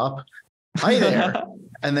the top. Hi there.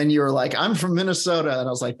 And then you were like, I'm from Minnesota. And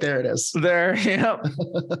I was like, there it is. There. Yep.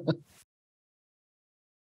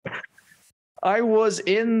 I was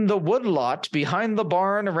in the woodlot behind the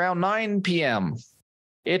barn around 9 p.m.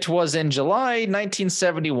 It was in July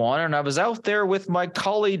 1971, and I was out there with my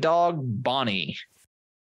collie dog, Bonnie.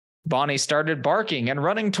 Bonnie started barking and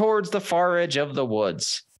running towards the far edge of the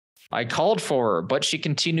woods. I called for her, but she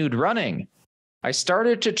continued running. I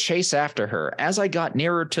started to chase after her. As I got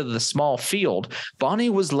nearer to the small field, Bonnie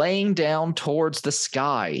was laying down towards the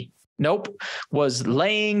sky. Nope, was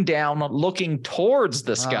laying down looking towards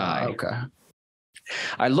the sky. Okay.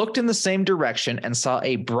 I looked in the same direction and saw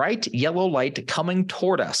a bright yellow light coming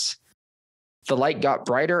toward us. The light got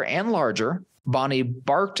brighter and larger. Bonnie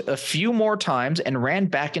barked a few more times and ran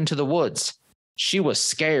back into the woods. She was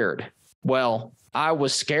scared. Well, I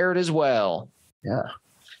was scared as well. Yeah.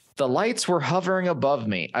 The lights were hovering above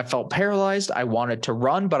me. I felt paralyzed. I wanted to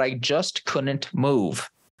run, but I just couldn't move.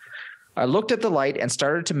 I looked at the light and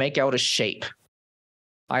started to make out a shape.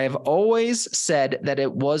 I have always said that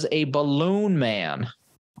it was a balloon man.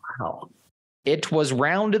 Wow. It was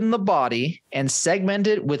round in the body and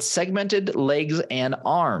segmented with segmented legs and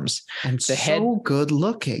arms. And the head good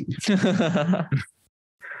looking.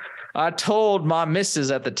 I told my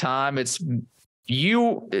missus at the time, it's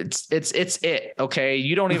it. Okay.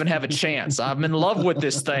 You don't even have a chance. I'm in love with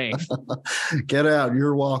this thing. Get out.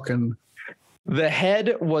 You're walking. The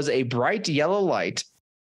head was a bright yellow light.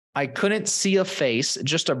 I couldn't see a face,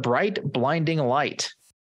 just a bright, blinding light.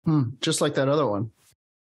 Just like that other one.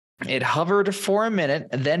 It hovered for a minute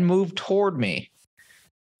and then moved toward me.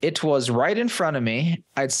 It was right in front of me.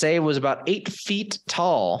 I'd say it was about 8 feet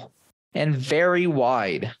tall and very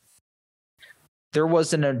wide. There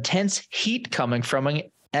was an intense heat coming from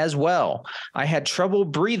it as well. I had trouble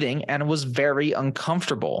breathing and was very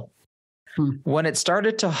uncomfortable. When it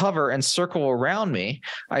started to hover and circle around me,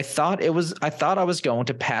 I thought I was going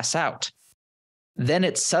to pass out. Then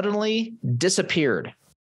it suddenly disappeared.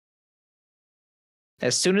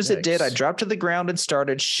 As soon as it did, I dropped to the ground and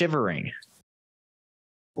started shivering.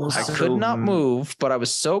 I could not move, but I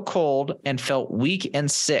was so cold and felt weak and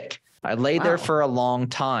sick. I lay there for a long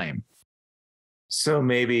time. So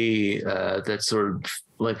maybe that's sort of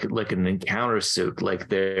like an encounter suit, like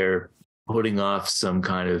they're putting off some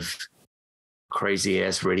kind of crazy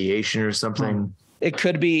ass radiation or something. It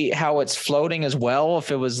could be how it's floating as well. If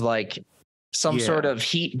it was like some sort of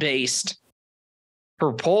heat based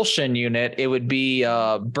propulsion unit, it would be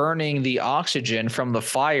burning the oxygen from the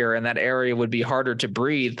fire, and that area would be harder to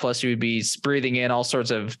breathe. Plus, you would be breathing in all sorts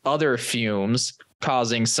of other fumes,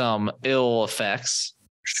 causing some ill effects.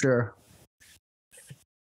 Sure.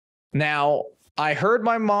 Now, I heard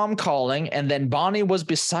my mom calling, and then Bonnie was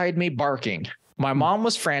beside me barking. My mom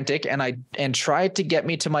was frantic and tried to get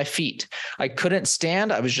me to my feet. I couldn't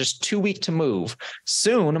stand. I was just too weak to move.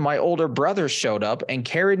 Soon, my older brother showed up and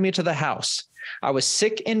carried me to the house. I was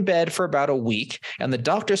sick in bed for about a week, and the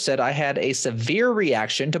doctor said I had a severe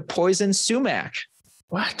reaction to poison sumac.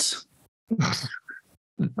 What?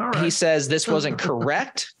 He says this wasn't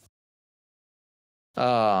correct.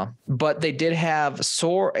 But they did have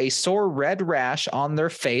a sore red rash on their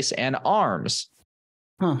face and arms.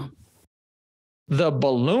 Huh. The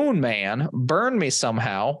balloon man burned me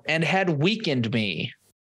somehow and had weakened me.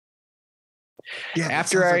 Yeah,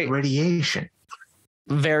 after like radiation.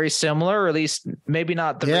 Very similar, or at least maybe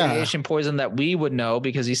not the radiation poison that we would know,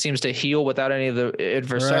 because he seems to heal without any of the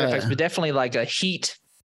adverse side effects, but definitely like a heat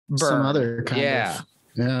burn. Some other kind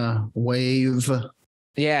of wave.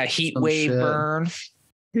 Yeah, heat wave burn.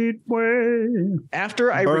 Heat wave.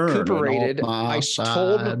 After I recuperated, I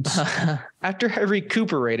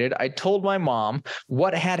told my mom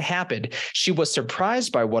what had happened. She was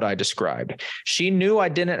surprised by what I described. She knew I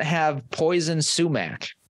didn't have poison sumac.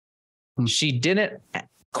 She didn't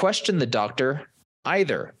question the doctor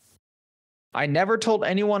either. I never told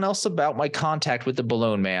anyone else about my contact with the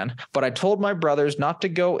balloon man, but I told my brothers not to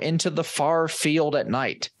go into the far field at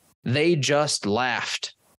night. They just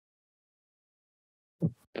laughed.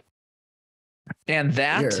 And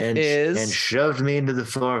that and shoved me into the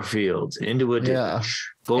far fields, into a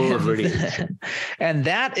ditch full of radiation. And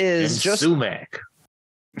that is and just sumac.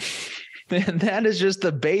 And that is just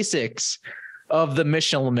the basics of the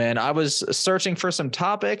Michelin Men. I was searching for some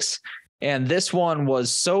topics, and this one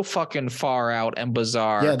was so fucking far out and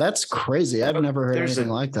bizarre. Yeah, that's crazy. I've never heard anything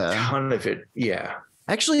like that. Ton of it. Yeah.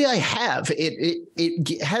 Actually, I have.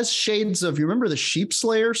 It has shades of, you remember the Sheep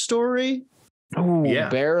Slayer story? Oh, yeah.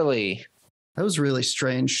 Barely. That was really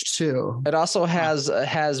strange too. It also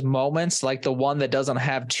has moments like the one that doesn't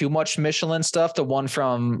have too much Michelin stuff. The one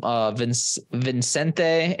from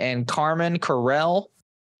Vincente and Carmen Carrel.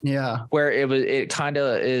 Yeah, where it kind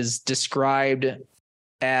of is described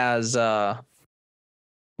as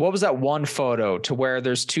what was that one photo to where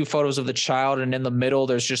there's two photos of the child, and in the middle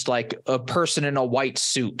there's just like a person in a white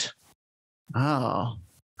suit. Oh.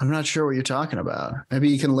 I'm not sure what you're talking about. Maybe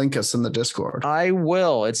you can link us in the Discord. I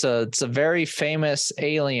will. It's a very famous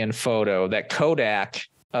alien photo that Kodak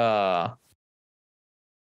gave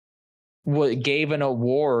an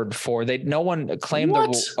award for. No one claimed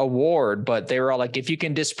the award, but they were all like, if you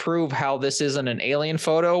can disprove how this isn't an alien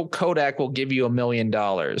photo, Kodak will give you $1 million.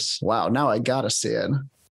 Wow. Now I gotta see it.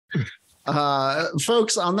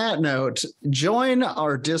 Folks, on that note, join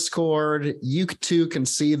our Discord. You too can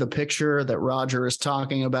see the picture that Roger is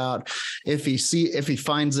talking about if he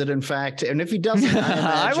finds it, in fact, and if he doesn't,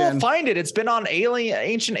 I will find it. It's been on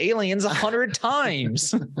Ancient Aliens 100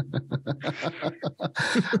 times. If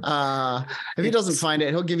he doesn't find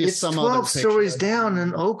it, he'll give you some other 12 stories down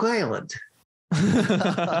in Oak Island.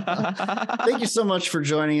 Thank you so much for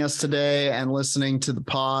joining us today and listening to the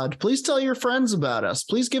pod. Please tell your friends about us.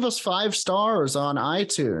 Please give us 5 stars on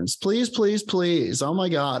iTunes. Please, please, please. Oh my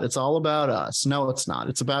God, it's all about us. No, it's not.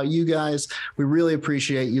 It's about you guys. We really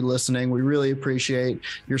appreciate you listening. We really appreciate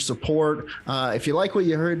your support. If you like what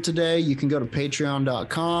you heard today, you can go to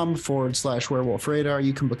patreon.com/Werewolf Radar.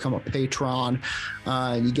 You can become a patron.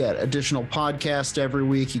 You get additional podcasts every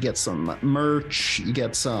week. You get some merch. You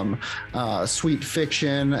get some sweet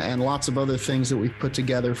fiction and lots of other things that we've put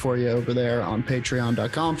together for you over there on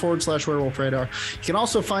patreon.com/Werewolf Radar. You can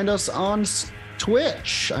also find us on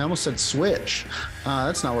Twitch. I almost said Switch.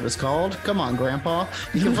 That's not what it's called. Come on, Grandpa.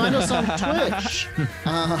 You can find us on Twitch.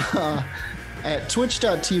 At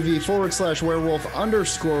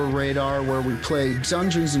twitch.tv/werewolf_radar, where we play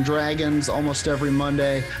Dungeons and Dragons almost every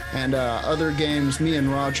Monday, and other games. Me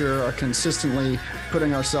and Roger are consistently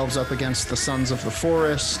putting ourselves up against the Sons of the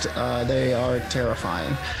Forest. They are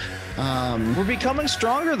terrifying. We're becoming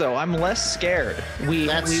stronger, though. I'm less scared. We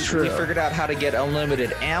figured out how to get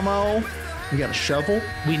unlimited ammo. We got a shovel.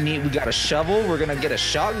 We got a shovel. We're gonna get a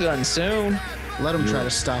shotgun soon. Let them try to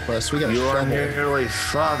stop us. We got You are nearly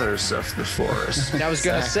fathers of the forest. I was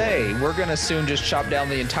going to say, we're going to soon just chop down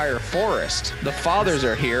the entire forest. The fathers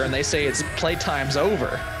are here, and they say it's playtime's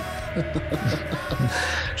over.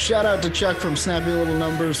 Shout out to Chuck from Snappy Little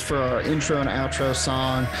Numbers for our intro and outro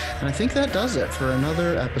song. And I think that does it for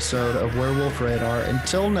another episode of Werewolf Radar.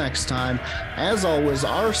 Until next time, as always,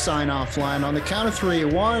 our sign-off line on the count of 3.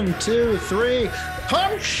 1, 2, 3.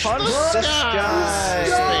 Punch the sky!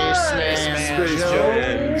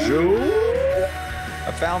 Spaceman Joe.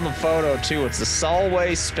 I found the photo too. It's the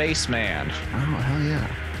Solway Spaceman. Oh, hell yeah.